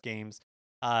Quest games.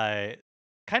 Uh,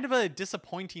 Kind of a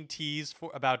disappointing tease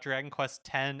for about Dragon Quest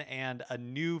X and a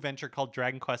new venture called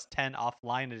Dragon Quest X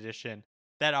Offline Edition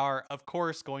that are, of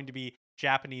course, going to be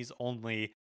Japanese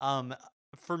only.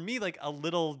 For me, like a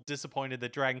little disappointed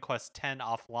that Dragon Quest X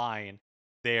Offline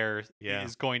there Yeah.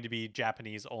 is going to be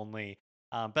Japanese only.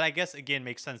 But I guess again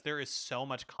makes sense. There is so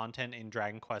much content in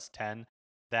Dragon Quest X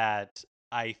that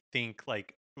I think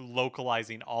like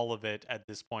localizing all of it at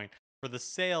this point for the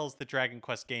sales that Dragon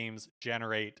Quest games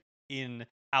generate in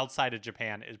outside of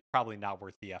Japan is probably not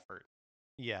worth the effort.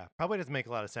 Yeah, probably doesn't make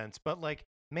a lot of sense. But like,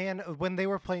 man, when they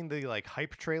were playing the like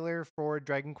hype trailer for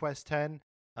Dragon Quest X,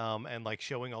 and like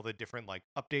showing all the different like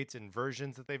updates and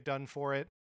versions that they've done for it,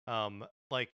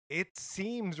 like it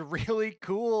seems really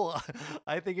cool.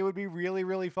 I think it would be really,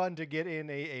 really fun to get in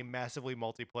a massively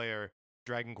multiplayer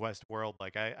Dragon Quest world.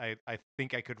 Like I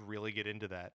think I could really get into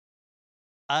that.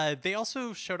 They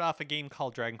also showed off a game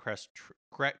called Dragon Quest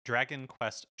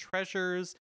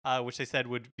Treasures, which they said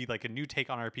would be like a new take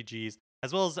on RPGs,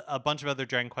 as well as a bunch of other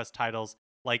Dragon Quest titles,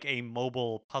 like a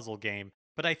mobile puzzle game.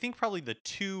 But I think probably the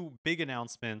two big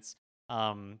announcements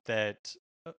that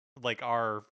like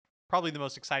are probably the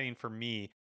most exciting for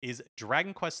me is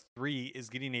Dragon Quest 3 is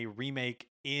getting a remake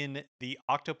in the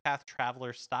Octopath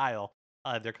Traveler style.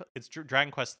 It's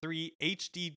Dragon Quest 3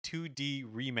 HD 2D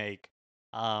remake.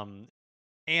 Um,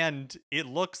 and it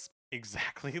looks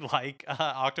exactly like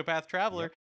Octopath Traveler,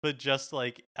 Yep. but just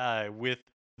like with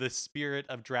the spirit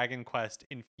of Dragon Quest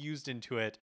infused into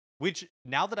it. Which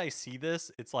now that I see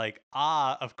this, it's like,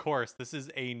 of course, this is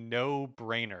a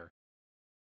no-brainer.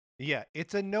 Yeah,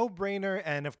 it's a no-brainer,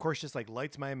 and of course, just like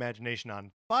lights my imagination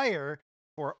on fire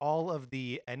for all of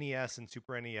the NES and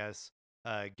Super NES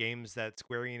games that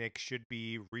Square Enix should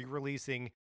be re-releasing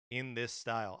in this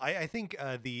style. I think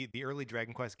the early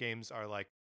Dragon Quest games are like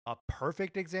a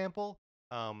perfect example.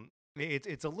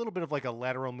 It's a little bit of like a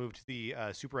lateral move to the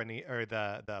Super NES or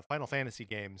the Final Fantasy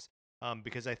games,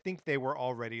 because I think they were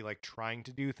already like trying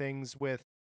to do things with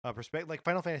perspective, like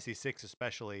Final Fantasy VI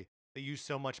especially. They use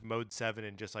so much mode 7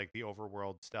 and just like the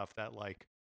overworld stuff that like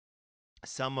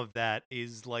some of that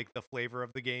is like the flavor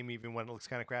of the game even when it looks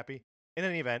kind of crappy. In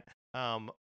any event,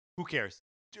 who cares?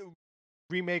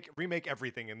 Remake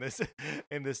everything in this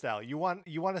in this style. You want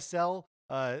to sell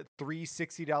three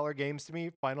 $60 games to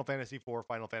me: Final Fantasy 4,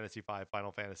 Final Fantasy 5,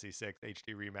 Final Fantasy 6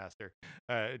 HD remaster,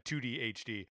 2D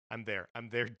HD. I'm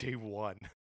there day one.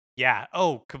 Yeah.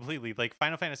 Oh, completely. Like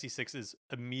Final Fantasy 6 is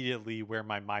immediately where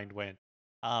my mind went.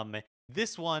 Um,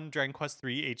 this one, Dragon Quest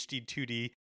 3 HD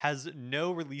 2D, has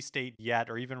no release date yet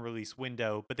or even release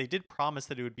window, but they did promise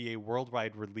that it would be a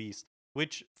worldwide release,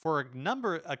 which for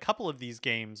a couple of these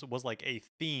games was like a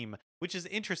theme, which is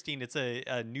interesting. It's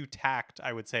a new tact,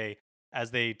 I would say,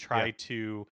 as they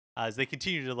Yeah. as they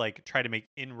continue to like try to make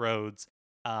inroads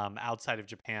outside of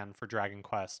Japan for Dragon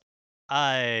Quest.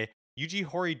 Uh Yuji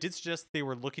Horii did suggest they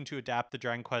were looking to adapt the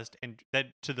Dragon Quest and that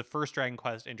to the first Dragon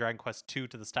Quest and Dragon Quest 2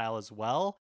 to the style as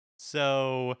well.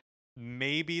 So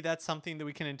maybe that's something that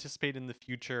we can anticipate in the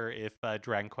future if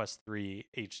Dragon Quest 3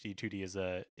 HD 2D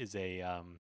is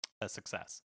a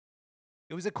success.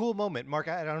 It was a cool moment, Mark.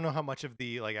 I don't know how much of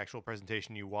the like actual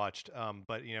presentation you watched,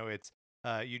 but it's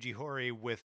Yuji Horii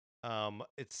with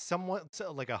it's somewhat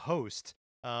like a host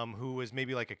who was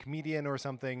maybe like a comedian or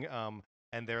something,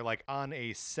 and they're like on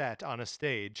a set on a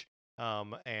stage,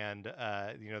 and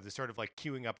they're sort of like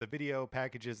queuing up the video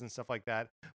packages and stuff like that.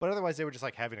 But otherwise, they were just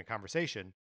like having a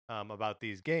conversation about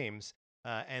these games.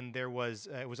 And there was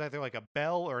it was either like a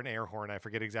bell or an air horn. I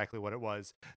forget exactly what it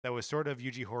was. That was sort of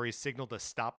Yuji Horii's signal to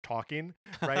stop talking,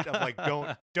 right? Of like,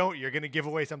 don't, you're gonna give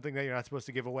away something that you're not supposed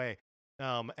to give away.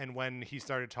 And when he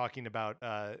started talking about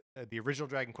the original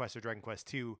Dragon Quest or Dragon Quest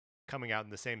 2 coming out in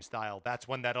the same style, that's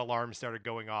when that alarm started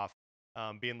going off,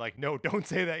 being like, no, don't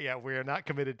say that yet. We are not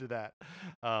committed to that.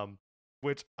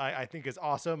 Which I think is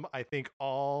awesome. I think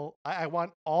I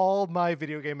want all my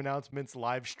video game announcements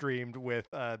live streamed with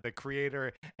the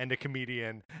creator and a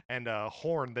comedian and a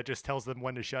horn that just tells them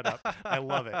when to shut up. I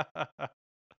love it.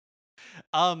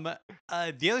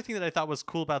 The other thing that I thought was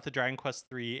cool about the Dragon Quest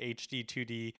 3 HD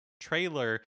 2D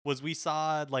trailer was we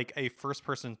saw like a first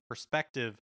person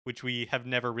perspective which we have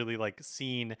never really like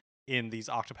seen in these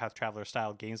Octopath Traveler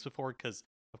style games before, because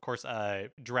of course,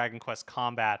 Dragon Quest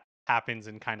combat happens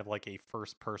in kind of like a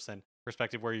first person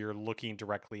perspective where you're looking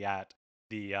directly at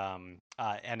the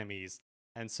enemies,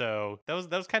 and so that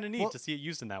was kind of neat Well, to see it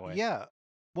used in that way. yeah.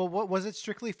 Well, what was it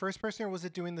strictly first person, or was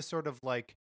it doing the sort of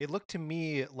like it looked to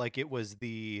me like it was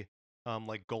the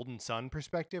like Golden Sun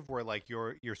perspective where like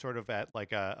you're sort of at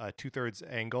like a 2/3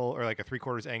 angle or like a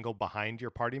 3/4 angle behind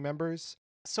your party members.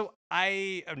 So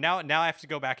I now I have to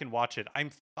go back and watch it. I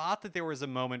thought that there was a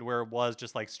moment where it was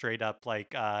just like straight up like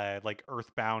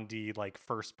Earthboundy like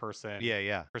first person Yeah,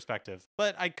 yeah. perspective,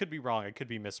 but I could be wrong. I could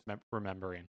be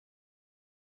misremembering.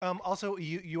 Also,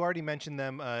 you already mentioned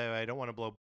them. I don't want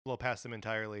to blow past them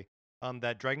entirely.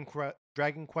 That Dragon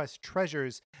Quest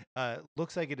Treasures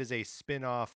looks like it is a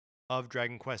spin-off of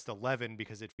Dragon Quest 11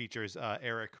 because it features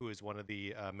Eric, who is one of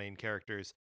the main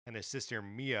characters, and his sister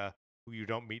Mia, who you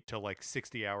don't meet till like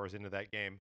 60 hours into that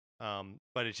game.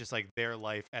 But it's just like their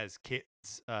life as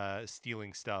kids,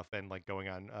 stealing stuff and like going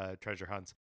on treasure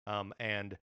hunts.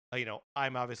 And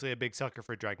I'm obviously a big sucker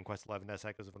for Dragon Quest XI. That's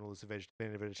Echoes of an Elusive Age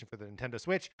Definitive Edition for the Nintendo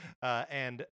Switch,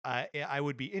 and I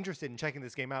would be interested in checking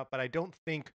this game out. But I don't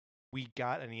think we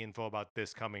got any info about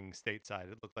this coming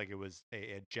stateside. It looked like it was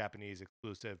a Japanese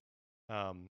exclusive,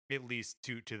 at least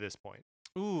to this point.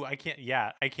 Ooh, I can't.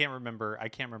 Yeah, I can't remember. I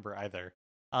can't remember either.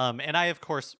 And I of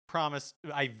course promise.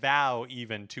 I vow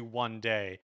even to one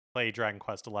day play Dragon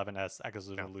Quest XI S Echoes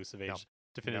of an No, Elusive no, Age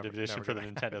Definitive never Edition for the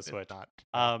gonna happen. Nintendo It's Switch. not.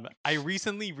 I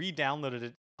recently re-downloaded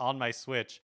it on my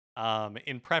Switch.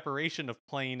 In preparation of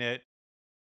playing it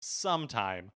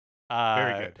sometime.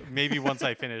 Very good. Maybe once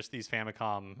I finish these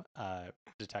Famicom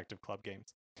Detective Club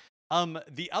games.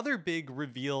 The other big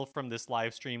reveal from this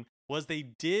live stream was they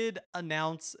did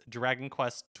announce Dragon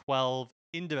Quest 12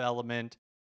 in development.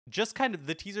 Just kind of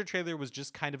the teaser trailer was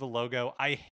just kind of a logo.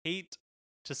 I hate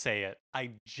to say it.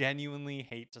 I genuinely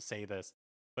hate to say this,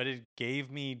 but it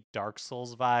gave me Dark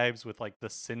Souls vibes with like the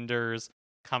cinders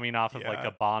coming off of like Yeah.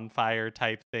 a bonfire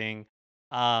type thing.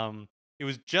 It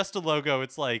was just a logo.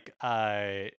 It's like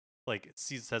it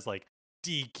says like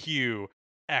DQ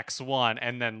X1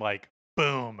 and then like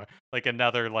boom, like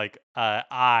another like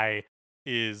eye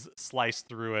is sliced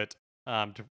through it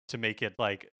to make it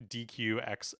like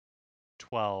DQX12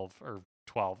 or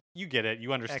 12. You get it.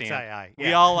 You understand. XII. We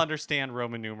Yeah. all understand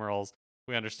Roman numerals.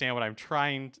 We understand what I'm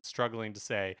struggling to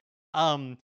say.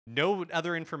 No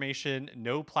other information,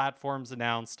 no platforms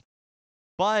announced,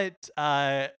 but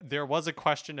there was a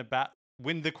question about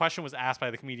when the question was asked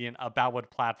by the comedian about what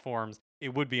platforms it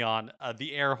would be on.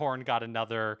 The air horn got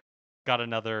another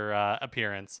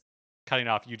appearance, cutting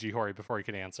off Yuji Horii before he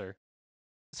could answer.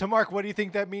 So, Mark, what do you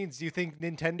think that means? Do you think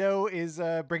Nintendo is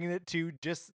bringing it to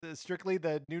just strictly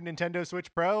the new Nintendo Switch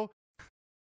Pro?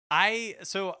 I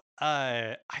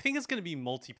think it's going to be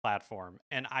multi-platform,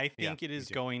 and I Yeah, think it me is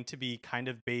too. going to be kind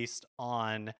of based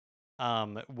on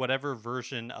whatever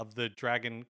version of the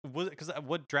Dragon was, because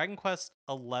what Dragon Quest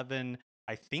 11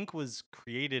 I think was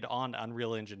created on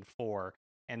Unreal Engine 4,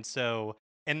 and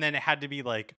then it had to be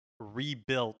like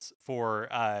rebuilt for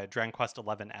Dragon Quest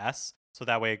 11S, so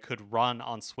that way it could run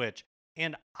on Switch.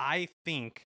 And I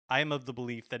think I am of the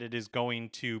belief that it is going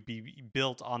to be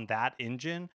built on that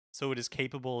engine, so it is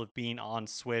capable of being on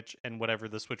Switch and whatever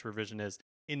the Switch revision is,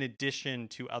 in addition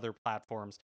to other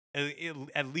platforms,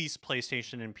 at least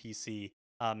PlayStation and PC.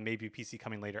 Maybe PC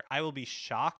coming later. I will be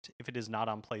shocked if it is not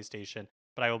on PlayStation,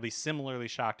 but I will be similarly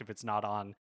shocked if it's not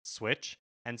on Switch.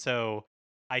 And so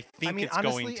I I think mean, it's going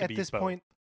honestly, to be both.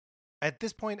 at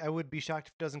this point, I would be shocked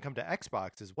if it doesn't come to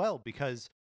Xbox as well because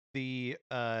the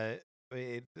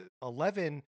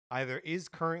 11 either is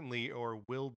currently or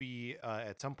will be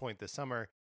at some point this summer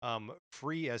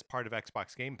free as part of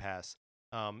Xbox Game Pass.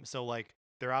 So like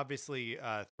they're obviously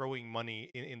throwing money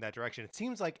in that direction. It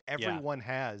seems like Yeah. everyone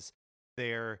has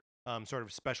their sort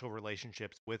of special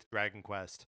relationships with Dragon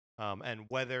Quest. And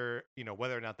whether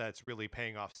or not that's really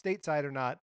paying off stateside or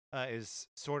not is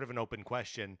sort of an open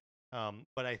question.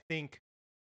 But I think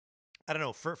I don't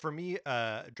know. For me,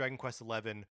 Dragon Quest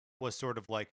 11 was sort of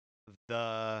like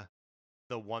the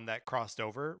the one that crossed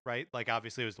over, right? Like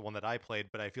obviously it was the one that I played,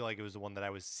 but I feel like it was the one that I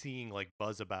was seeing like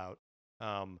buzz about.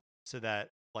 So that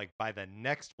like by the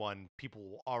next one, people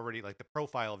will already like the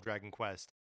profile of Dragon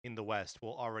Quest in the West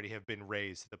will already have been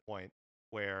raised to the point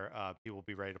where people will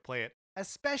be ready to play it.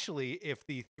 Especially if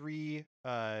the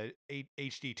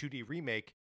HD 2D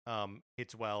remake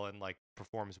hits well and like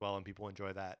performs well and people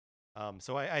enjoy that.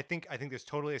 So I think there's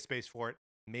totally a space for it.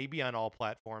 Maybe on all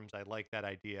platforms. I like that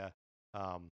idea.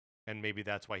 And maybe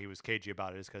that's why he was cagey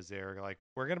about it, is because they're like,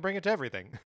 we're gonna bring it to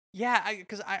everything. Yeah,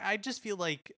 because I just feel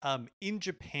like in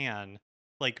Japan,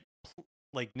 like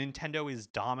like Nintendo is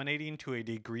dominating to a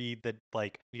degree that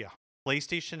like Yeah.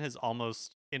 PlayStation has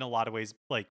almost in a lot of ways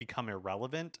like become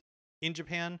irrelevant in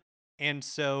Japan. And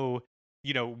so,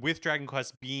 with Dragon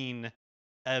Quest being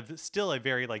still a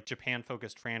very like Japan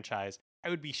focused franchise, I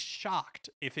would be shocked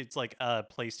if it's like a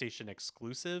PlayStation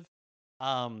exclusive.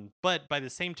 But by the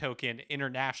same token,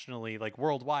 internationally, like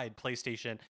worldwide,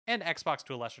 PlayStation and Xbox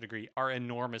to a lesser degree are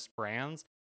enormous brands.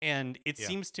 And it Yeah.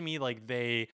 seems to me like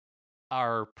they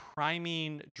are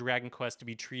priming Dragon Quest to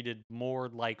be treated more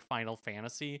like Final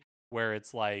Fantasy, where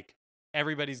it's like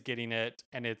everybody's getting it,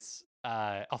 and it's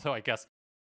although I guess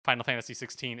Final Fantasy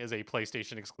 16 is a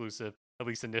PlayStation exclusive, at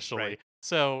least initially. Right.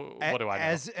 So what do I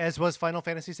know? As was Final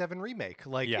Fantasy VII remake.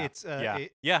 Like Yeah, yeah,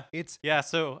 yeah, it's yeah.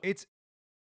 So it's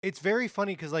it's very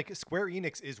funny because like Square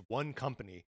Enix is one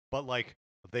company, but like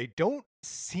they don't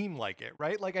seem like it,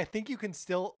 right? Like I think you can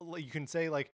still you can say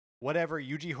like whatever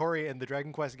Yuji Horii and the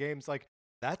Dragon Quest games, like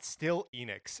that's still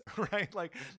Enix, right?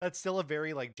 Like that's still a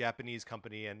very like Japanese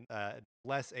company and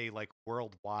less a like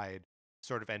worldwide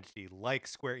sort of entity like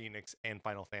Square Enix and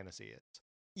Final Fantasy is.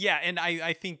 yeah, and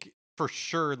I think for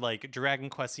sure like Dragon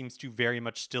Quest seems to very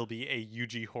much still be a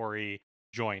Yuji Horii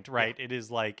joint, Yeah, right? It is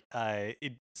like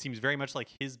it seems very much like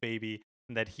his baby,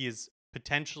 and that he is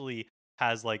potentially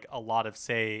has like a lot of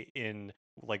say in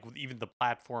like even the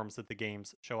platforms that the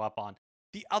games show up on.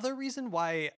 The other reason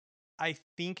why I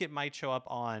think it might show up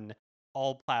on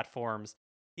all platforms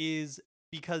is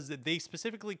because they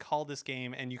specifically call this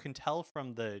game, and you can tell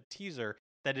from the teaser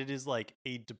that it is like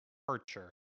a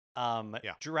departure.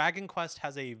 yeah, Dragon Quest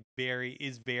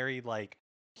is very like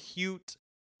cute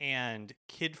and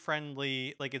kid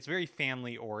friendly. Like it's very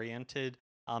family oriented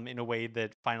in a way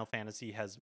that Final Fantasy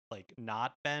has like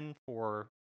not been for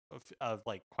of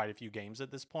like quite a few games at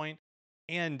this point.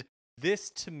 And this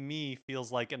to me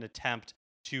feels like an attempt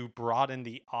to broaden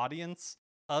the audience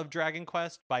of Dragon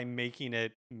Quest by making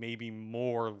it maybe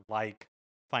more like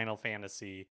Final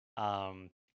Fantasy.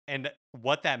 And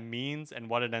what that means and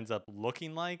what it ends up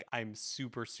looking like, I'm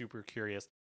super, super curious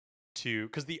to,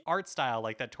 because the art style,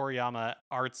 like that Toriyama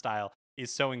art style,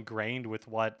 is so ingrained with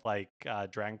what like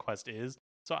Dragon Quest is.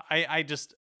 So I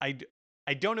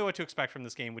don't know what to expect from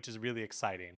this game, which is really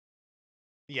exciting.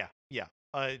 yeah, yeah.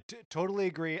 Totally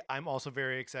agree. I'm also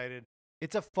very excited.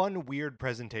 It's a fun, weird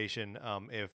presentation.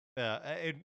 If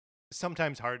it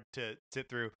sometimes hard to sit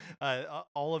through.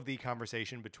 All of the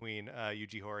conversation between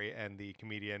Yuji Horii and the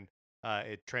comedian.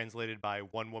 It translated by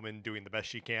one woman doing the best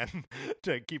she can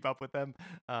to keep up with them.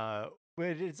 But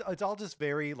it's all just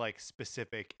very like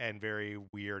specific and very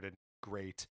weird and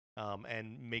great.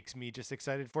 And makes me just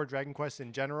excited for Dragon Quest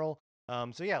in general.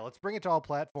 So yeah, let's bring it to all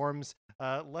platforms.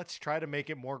 Let's try to make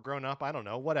it more grown up. I don't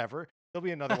know, whatever. There'll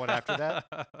be another one after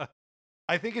that.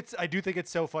 I do think it's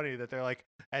so funny that they're like,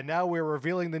 and now we're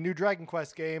revealing the new Dragon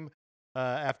Quest game.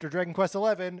 After Dragon Quest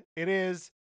 11, it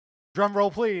is drum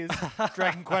roll please,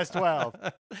 Dragon Quest 12.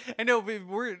 I know, but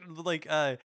we're like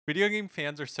video game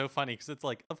fans are so funny because it's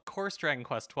like, of course Dragon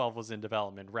Quest 12 was in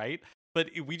development, right? But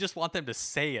we just want them to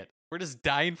say it. We're just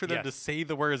dying for them to Yes. say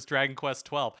the words Dragon Quest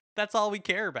 12. That's all we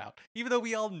care about. Even though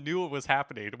we all knew it was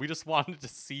happening, we just wanted to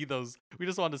see those. We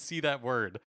just wanted to see that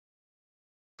word.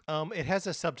 It has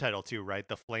a subtitle too, right?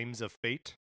 The Flames of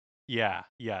Fate. Yeah.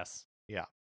 Yes. Yeah,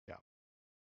 yeah.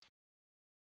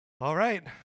 All right.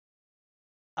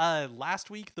 Last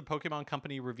week, the Pokemon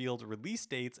Company revealed release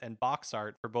dates and box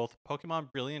art for both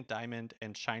Pokemon Brilliant Diamond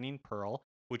and Shining Pearl,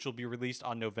 which will be released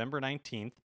on November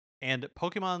 19th, and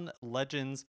Pokemon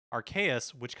Legends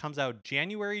Arceus, which comes out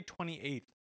January 28th,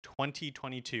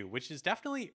 2022, which is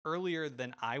definitely earlier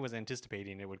than I was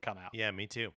anticipating it would come out. Yeah, me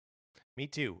too. Me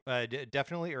too.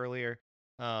 Definitely earlier.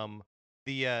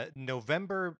 The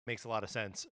November makes a lot of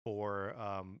sense for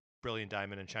Brilliant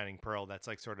Diamond and Shining Pearl. That's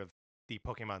like sort of the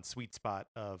Pokemon sweet spot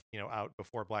of out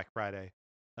before Black Friday.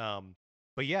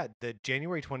 But yeah, the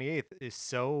January 28th is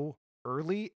so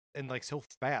early and like so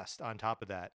fast. On top of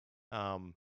that,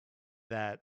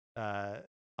 that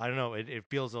I don't know. It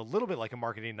feels a little bit like a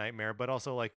marketing nightmare, but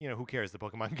also like who cares? The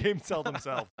Pokemon games sell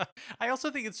themselves. I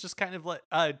also think it's just kind of like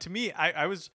to me, I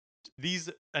was these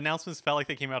announcements felt like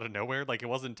they came out of nowhere. Like it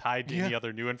wasn't tied to any Yeah.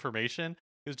 other new information.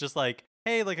 It was just like,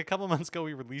 hey, like a couple months ago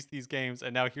we released these games,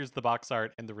 and now here's the box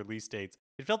art and the release dates.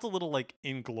 It felt a little like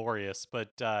inglorious, but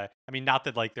I mean, not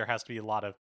that like there has to be a lot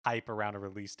of hype around a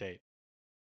release date.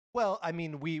 Well, I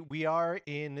mean, we are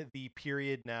in the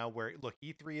period now where look,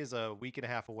 E3 is a week and a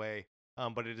half away,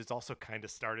 but it has also kind of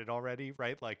started already,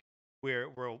 right? Like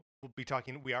we'll be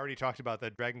talking. We already talked about the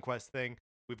Dragon Quest thing.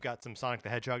 We've got some Sonic the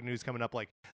Hedgehog news coming up. Like,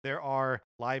 there are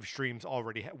live streams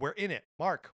already. We're in it,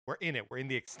 Mark. We're in it. We're in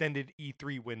the extended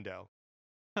E3 window.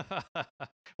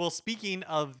 Well, speaking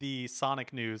of the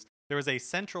Sonic news, there was a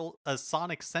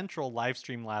Sonic Central live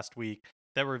stream last week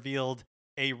that revealed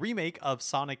a remake of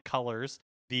Sonic Colors,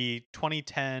 the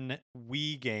 2010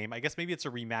 Wii game. I guess maybe it's a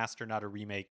remaster, not a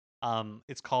remake.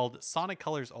 It's called Sonic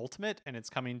Colors Ultimate, and it's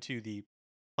coming to the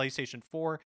PlayStation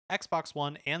 4, Xbox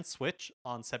One, and Switch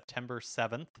on September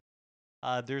 7th.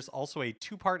 There's also a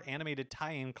two-part animated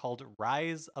tie-in called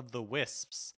Rise of the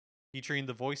Wisps, featuring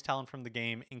the voice talent from the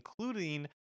game, including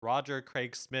Roger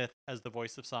Craig Smith as the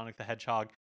voice of Sonic the Hedgehog,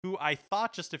 who I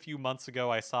thought just a few months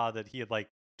ago I saw that he had like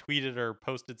tweeted or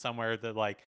posted somewhere that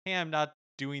like, hey, I'm not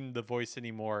doing the voice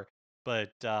anymore,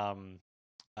 but he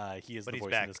is But the he's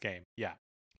voice back. in this game. Yeah.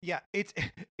 Yeah,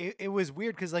 it was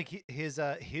weird because like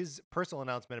his personal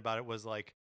announcement about it was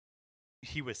like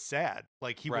he was sad,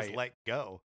 like he was Right. let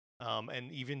go,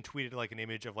 and even tweeted like an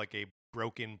image of like a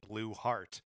broken blue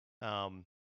heart,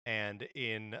 and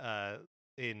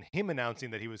in him announcing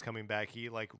that he was coming back, he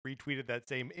like retweeted that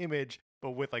same image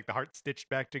but with like the heart stitched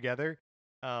back together.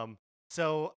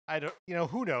 So I don't,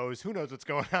 who knows what's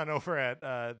going on over at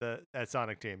at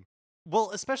Sonic Team.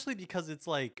 Well, especially because it's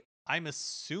like I'm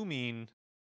assuming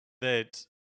that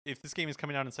if this game is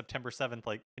coming out on September 7th,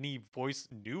 like any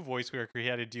new voice work he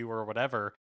had to do or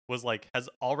whatever was like has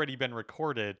already been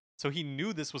recorded. So he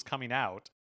knew this was coming out,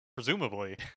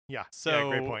 presumably. Yeah, So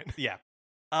great point. yeah.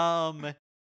 Um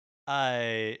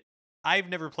I've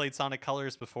never played Sonic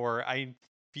Colors before. I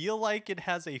feel like it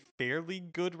has a fairly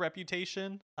good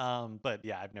reputation. But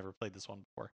yeah, I've never played this one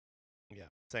before. Yeah,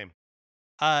 same.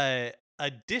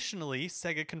 Additionally,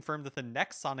 Sega confirmed that the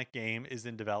next Sonic game is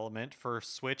in development for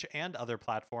Switch and other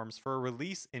platforms for a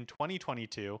release in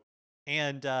 2022.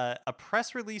 And a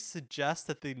press release suggests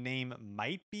that the name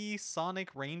might be Sonic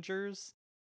Rangers.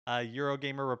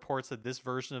 Eurogamer reports that this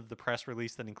version of the press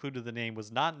release that included the name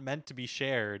was not meant to be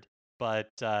shared,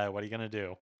 but what are you going to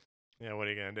do? Yeah, what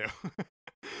are you gonna do?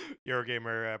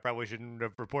 Eurogamer probably shouldn't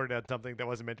have reported on something that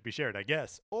wasn't meant to be shared, I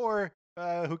guess. Or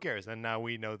who cares? And now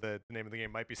we know that the name of the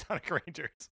game might be Sonic Rangers.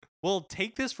 Well,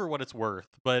 take this for what it's worth,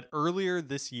 but earlier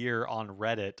this year on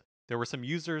Reddit, there were some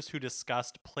users who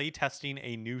discussed playtesting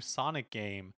a new Sonic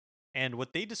game, and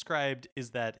what they described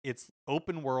is that it's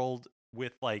open world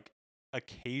with like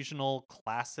occasional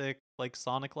classic like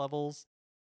Sonic levels.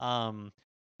 Um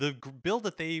the build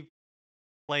that they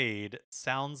played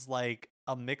sounds like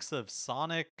a mix of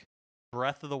Sonic,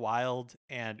 Breath of the Wild,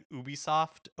 and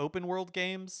Ubisoft open world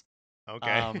games.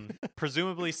 Okay.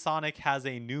 Presumably Sonic has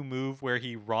a new move where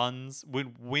he runs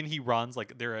when he runs,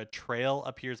 like a trail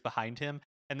appears behind him,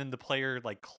 and then the player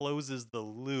like closes the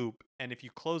loop, and if you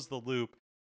close the loop,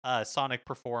 Sonic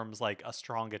performs like a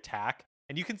strong attack.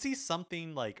 And you can see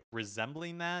something like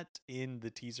resembling that in the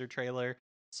teaser trailer.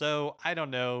 So I don't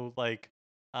know, like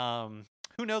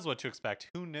who knows what to expect?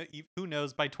 Who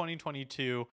knows by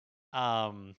 2022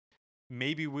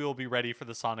 maybe we will be ready for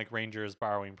the Sonic Rangers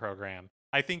borrowing program.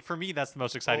 I think for me that's the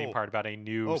most exciting Oh. part about a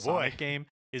new Oh, boy. Sonic game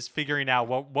is figuring out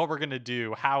what we're going to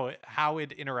do, how it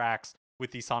interacts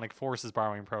with the Sonic Forces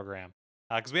borrowing program.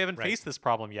 Because we haven't Right. faced this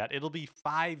problem yet. It'll be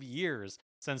 5 years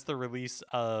since the release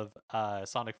of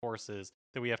Sonic Forces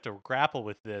that we have to grapple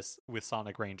with this with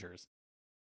Sonic Rangers.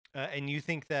 And you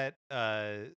think that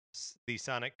the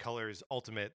Sonic Colors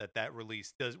Ultimate that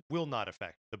release will not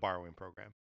affect the borrowing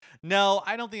program? No,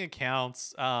 I don't think it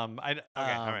counts. Okay, all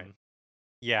right.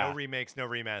 Yeah, No remakes, no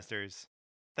remasters.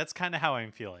 that's kind of how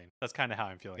I'm feeling.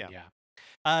 Yeah.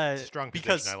 Yeah. Strong position.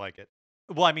 Because I like it.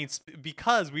 well, I mean,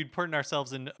 because we'd put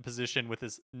ourselves in a position with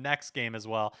this next game as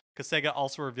well. Because Sega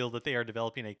also revealed that they are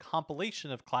developing a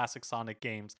compilation of classic Sonic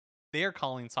games they are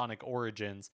calling Sonic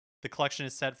Origins. The collection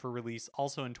is set for release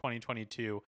also in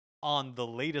 2022 on the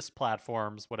latest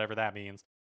platforms, whatever that means,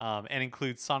 and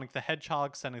includes Sonic the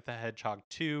Hedgehog, Sonic the Hedgehog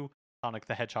 2, Sonic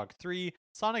the Hedgehog 3,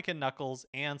 Sonic and Knuckles,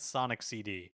 and Sonic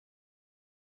CD.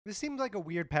 This seems like a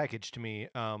weird package to me,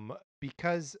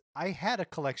 because I had a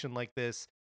collection like this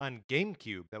on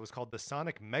GameCube that was called the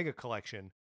Sonic Mega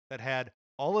Collection that had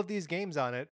all of these games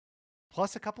on it,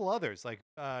 plus a couple others like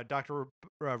Dr.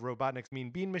 Robotnik's Mean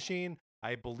Bean Machine.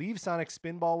 I believe Sonic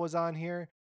Spinball was on here.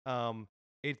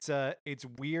 It's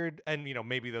weird, and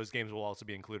maybe those games will also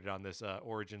be included on this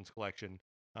Origins collection.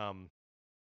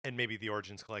 And maybe the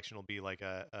Origins collection will be like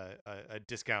a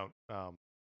discount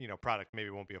product. Maybe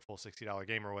it won't be a full $60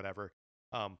 game or whatever.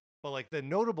 But like the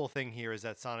notable thing here is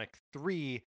that Sonic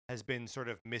 3 has been sort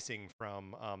of missing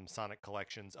from Sonic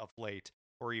collections of late,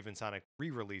 or even Sonic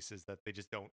re-releases that they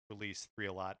just don't release 3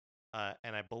 a lot.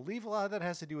 And I believe a lot of that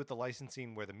has to do with the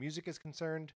licensing where the music is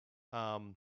concerned.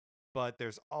 But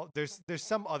there's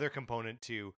some other component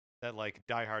too that like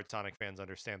diehard Sonic fans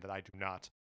understand that I do not,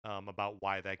 about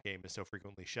why that game is so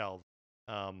frequently shelved.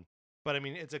 Um, but I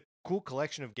mean, it's a cool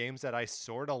collection of games that I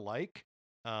sort of like.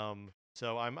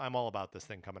 So I'm all about this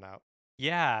thing coming out.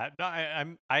 Yeah, no,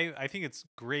 I think it's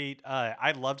great.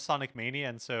 I loved Sonic Mania,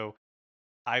 and so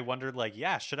I wondered, like,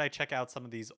 yeah, should I check out some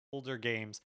of these older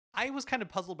games? I was kind of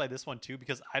puzzled by this one too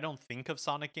because I don't think of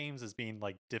Sonic games as being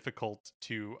like difficult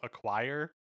to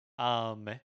acquire. Um,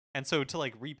 and so to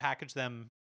like repackage them,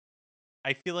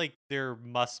 I feel like there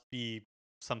must be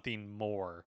something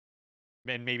more.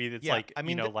 And maybe it's Yeah, like, I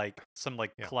mean, like some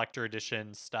like yeah, collector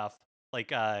edition stuff.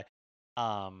 Like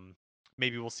um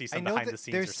maybe we'll see I some know behind that the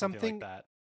scenes or something like that.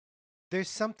 there's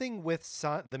something with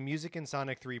the music in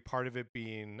Sonic 3, part of it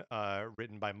being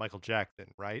written by Michael Jackson,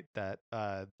 right? That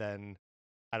then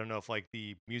I don't know if like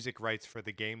the music rights for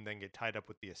the game then get tied up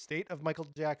with the estate of Michael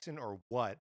Jackson or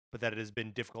what, but that it has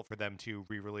been difficult for them to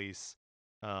re-release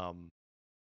um,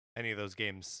 any of those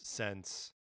games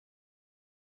since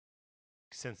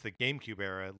the GameCube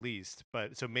era at least.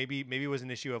 But so maybe it was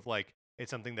an issue of like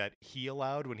it's something that he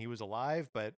allowed when he was alive,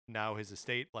 but now his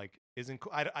estate like isn't.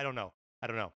 I don't know. I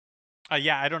don't know.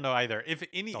 Yeah, I don't know either. It's all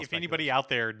If anybody speculation. out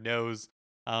there knows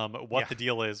what Yeah. the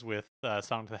deal is with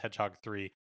Sonic the Hedgehog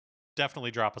 3,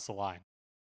 definitely drop us a line.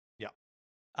 Yeah.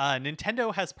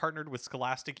 Nintendo has partnered with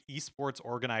Scholastic esports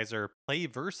organizer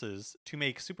PlayVersus to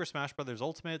make Super Smash Bros.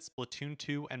 Ultimate, Splatoon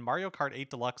 2, and Mario Kart 8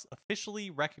 Deluxe officially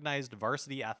recognized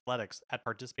varsity athletics at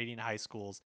participating high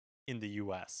schools in the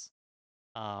US.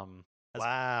 Um, as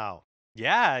Wow.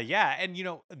 Yeah, yeah. And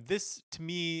this to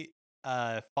me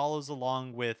follows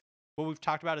along with what we've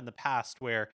talked about in the past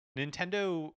where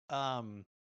Nintendo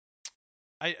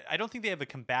I don't think they have a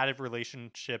combative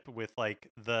relationship with like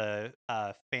the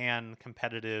fan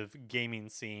competitive gaming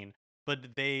scene,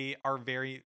 but they are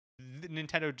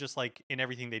Nintendo, just like in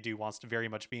everything they do, wants to very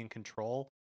much be in control.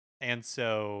 And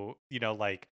so,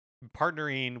 like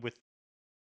partnering with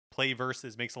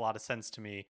PlayVersus makes a lot of sense to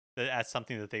me as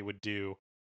something that they would do.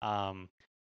 Um,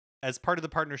 as part of the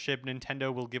partnership,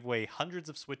 Nintendo will give away hundreds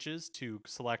of Switches to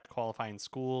select qualifying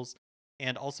schools,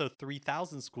 and also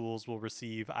 3,000 schools will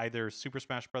receive either Super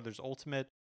Smash Bros. Ultimate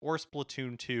or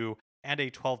Splatoon 2 and a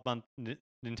 12-month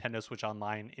Nintendo Switch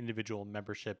Online individual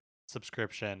membership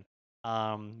subscription.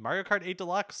 Mario Kart 8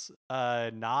 Deluxe,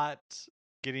 not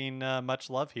getting much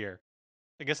love here.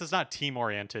 I guess it's not team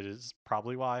oriented, is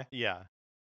probably why. Yeah.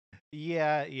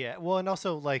 Yeah. Well, and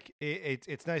also like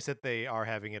it's nice that they are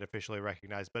having it officially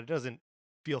recognized, but it doesn't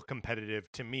feel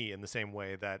competitive to me in the same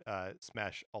way that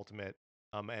Smash Ultimate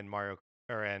and Mario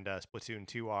and Splatoon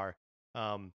 2 are.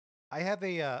 Um I have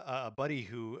a buddy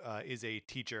who is a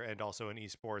teacher and also an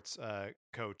esports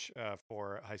coach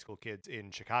for high school kids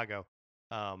in Chicago.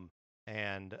 Um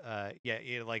and yeah,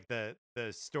 like the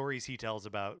stories he tells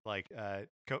about like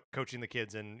coaching the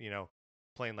kids and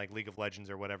playing like League of Legends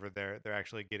or whatever they're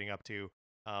actually getting up to,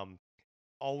 um,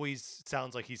 always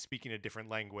sounds like he's speaking a different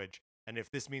language. And if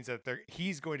this means that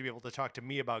he's going to be able to talk to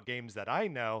me about games that I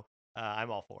know, I'm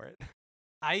all for it.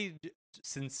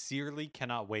 Sincerely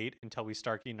cannot wait until we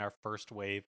start getting our first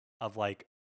wave of like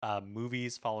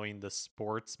movies following the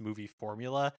sports movie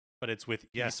formula, but it's with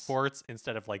Yes. esports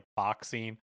instead of like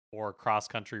boxing or cross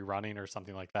country running or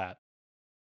something like that.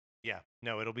 Yeah.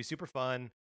 No, it'll be super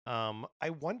fun. I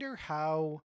wonder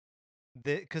how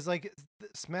because like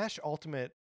Smash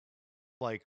Ultimate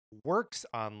like works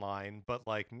online, but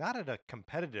like not at a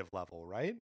competitive level,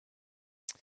 right?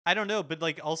 I don't know, but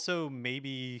like also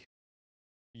maybe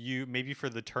for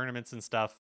the tournaments and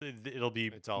stuff, it'll be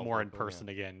It's all more in local, yeah. person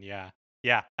again. Yeah,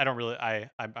 yeah. I don't really.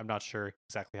 I'm not sure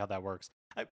exactly how that works.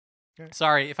 Okay.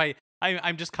 Sorry if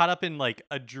I'm just caught up in like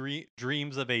a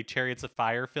dreams of a Chariots of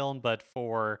Fire film, but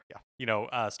for Yeah.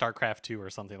 StarCraft 2 or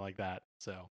something like that.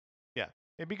 So, Yeah.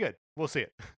 It'd be good. We'll see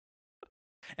it.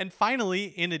 and finally,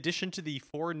 in addition to the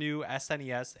 4 new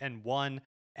SNES and 1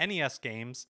 NES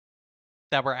games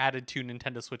that were added to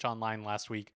Nintendo Switch Online last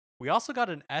week, we also got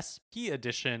an SP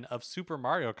edition of Super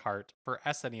Mario Kart for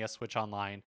SNES Switch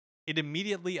Online. It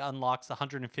immediately unlocks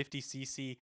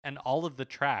 150cc and all of the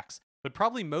tracks, but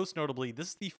probably most notably, this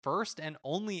is the first and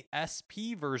only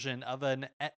SP version of an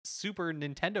Super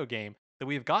Nintendo game that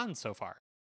we have gotten so far.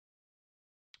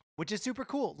 Which is super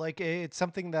cool. Like it's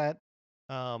something that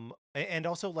and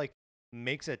also like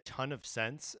makes a ton of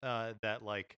sense that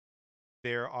like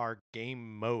there are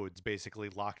game modes basically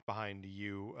locked behind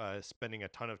you spending a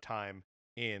ton of time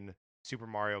in Super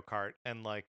Mario Kart, and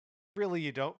like really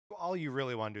you don't all you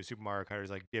really want to do with Super Mario Kart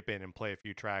is like dip in and play a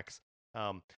few tracks.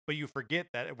 But you forget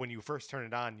that when you first turn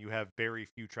it on, you have very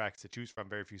few tracks to choose from,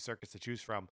 very few circuits to choose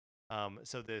from.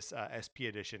 So this SP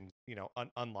edition,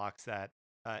 unlocks that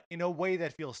in a way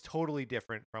that feels totally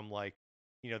different from like,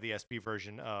 the SP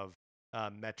version of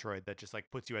Metroid that just like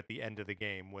puts you at the end of the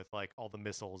game with like all the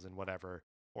missiles and whatever,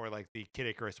 or like the Kid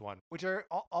Icarus one, which are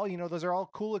all those are all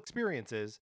cool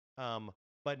experiences,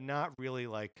 but not really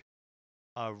like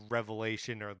a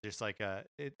revelation or just like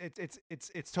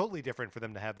it's totally different for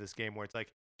them to have this game where it's like,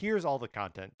 here's all the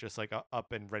content just like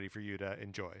up and ready for you to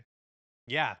enjoy.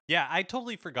 Yeah, I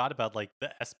totally forgot about like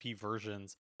the SP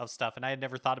versions of stuff, and I had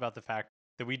never thought about the fact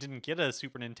that we didn't get a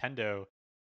Super Nintendo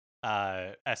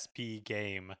SP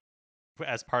game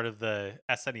as part of the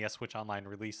SNES Switch Online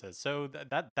releases. So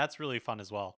that's really fun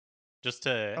as well. Just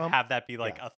to have that be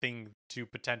like a thing to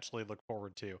potentially look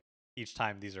forward to each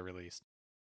time these are released.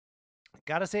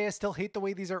 Gotta say, I still hate the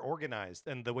way these are organized,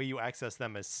 and the way you access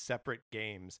them as separate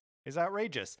games is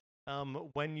outrageous.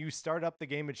 When you start up the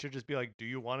game, it should just be like, do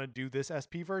you want to do this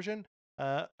SP version?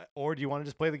 Or do you want to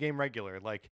just play the game regular?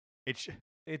 Like, it's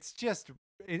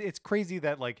crazy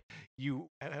that like you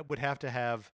would have to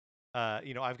have,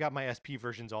 I've got my SP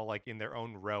versions all like in their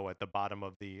own row at the bottom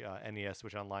of the NES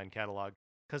Switch Online catalog.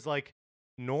 Cause like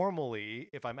normally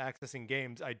if I'm accessing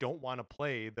games, I don't want to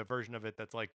play the version of it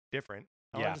that's like different.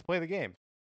 I want to just play the game.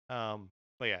 But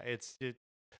yeah,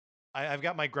 I've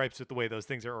got my gripes with the way those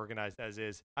things are organized as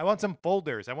is. I want some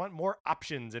folders. I want more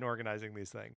options in organizing these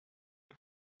things.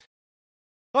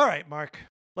 All right, Mark,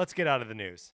 let's get out of the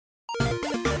news.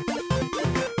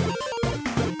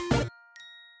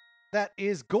 That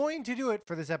is going to do it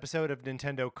for this episode of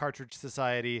Nintendo Cartridge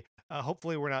Society.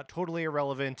 Hopefully we're not totally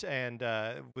irrelevant, and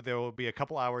there will be a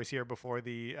couple hours here before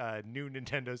the new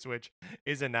Nintendo Switch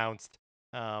is announced.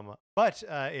 But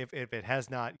if it has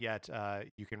not yet,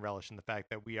 you can relish in the fact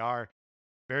that we are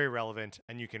very relevant,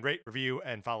 and you can rate, review,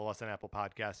 and follow us on Apple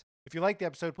Podcasts. If you like the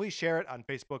episode, please share it on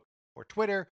Facebook or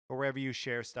Twitter, or wherever you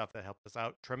share stuff. That helps us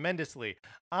out tremendously.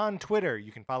 On Twitter,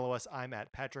 you can follow us. I'm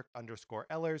at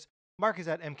Patrick_Ellers. Mark is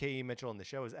at MKE Mitchell, and the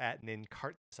show is at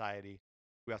NinCart Society.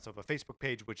 We also have a Facebook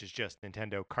page, which is just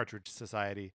Nintendo Cartridge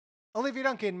Society. Olivia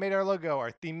Duncan made our logo.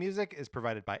 Our theme music is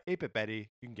provided by 8-Bit Betty.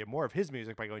 You can get more of his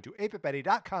music by going to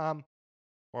 8bitbetty.com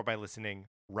or by listening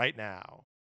right now.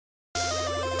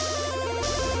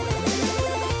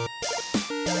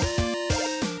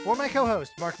 For my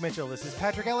co-host, Mark Mitchell, this is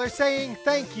Patrick Ellers saying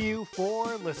thank you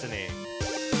for listening.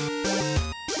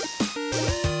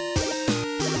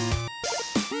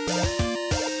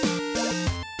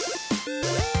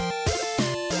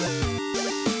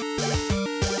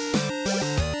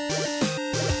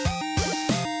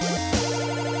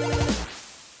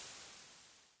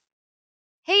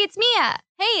 Hey, it's Mia.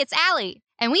 Hey, it's Allie.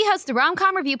 And we host the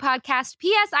Rom-Com Review podcast,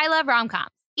 P.S. I Love Rom-Coms.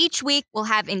 Each week, we'll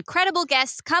have incredible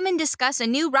guests come and discuss a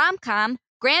new rom-com,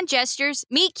 grand gestures,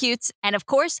 meet-cutes, and of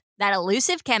course, that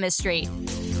elusive chemistry.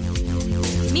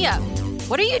 Mia,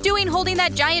 what are you doing holding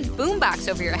that giant boombox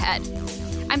over your head?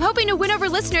 I'm hoping to win over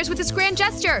listeners with this grand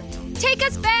gesture. Take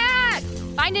us back!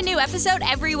 Find a new episode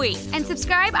every week. And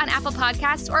subscribe on Apple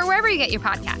Podcasts or wherever you get your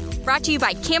podcasts. Brought to you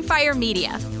by Campfire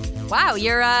Media. Wow,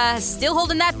 you're still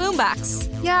holding that boombox.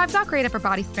 Yeah, I've got great upper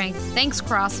body strength. Thanks,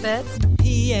 CrossFit.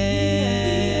 P.S.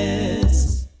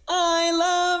 I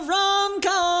love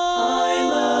rom-coms.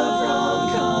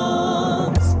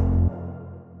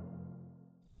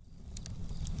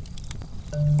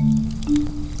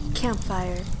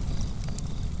 Campfire.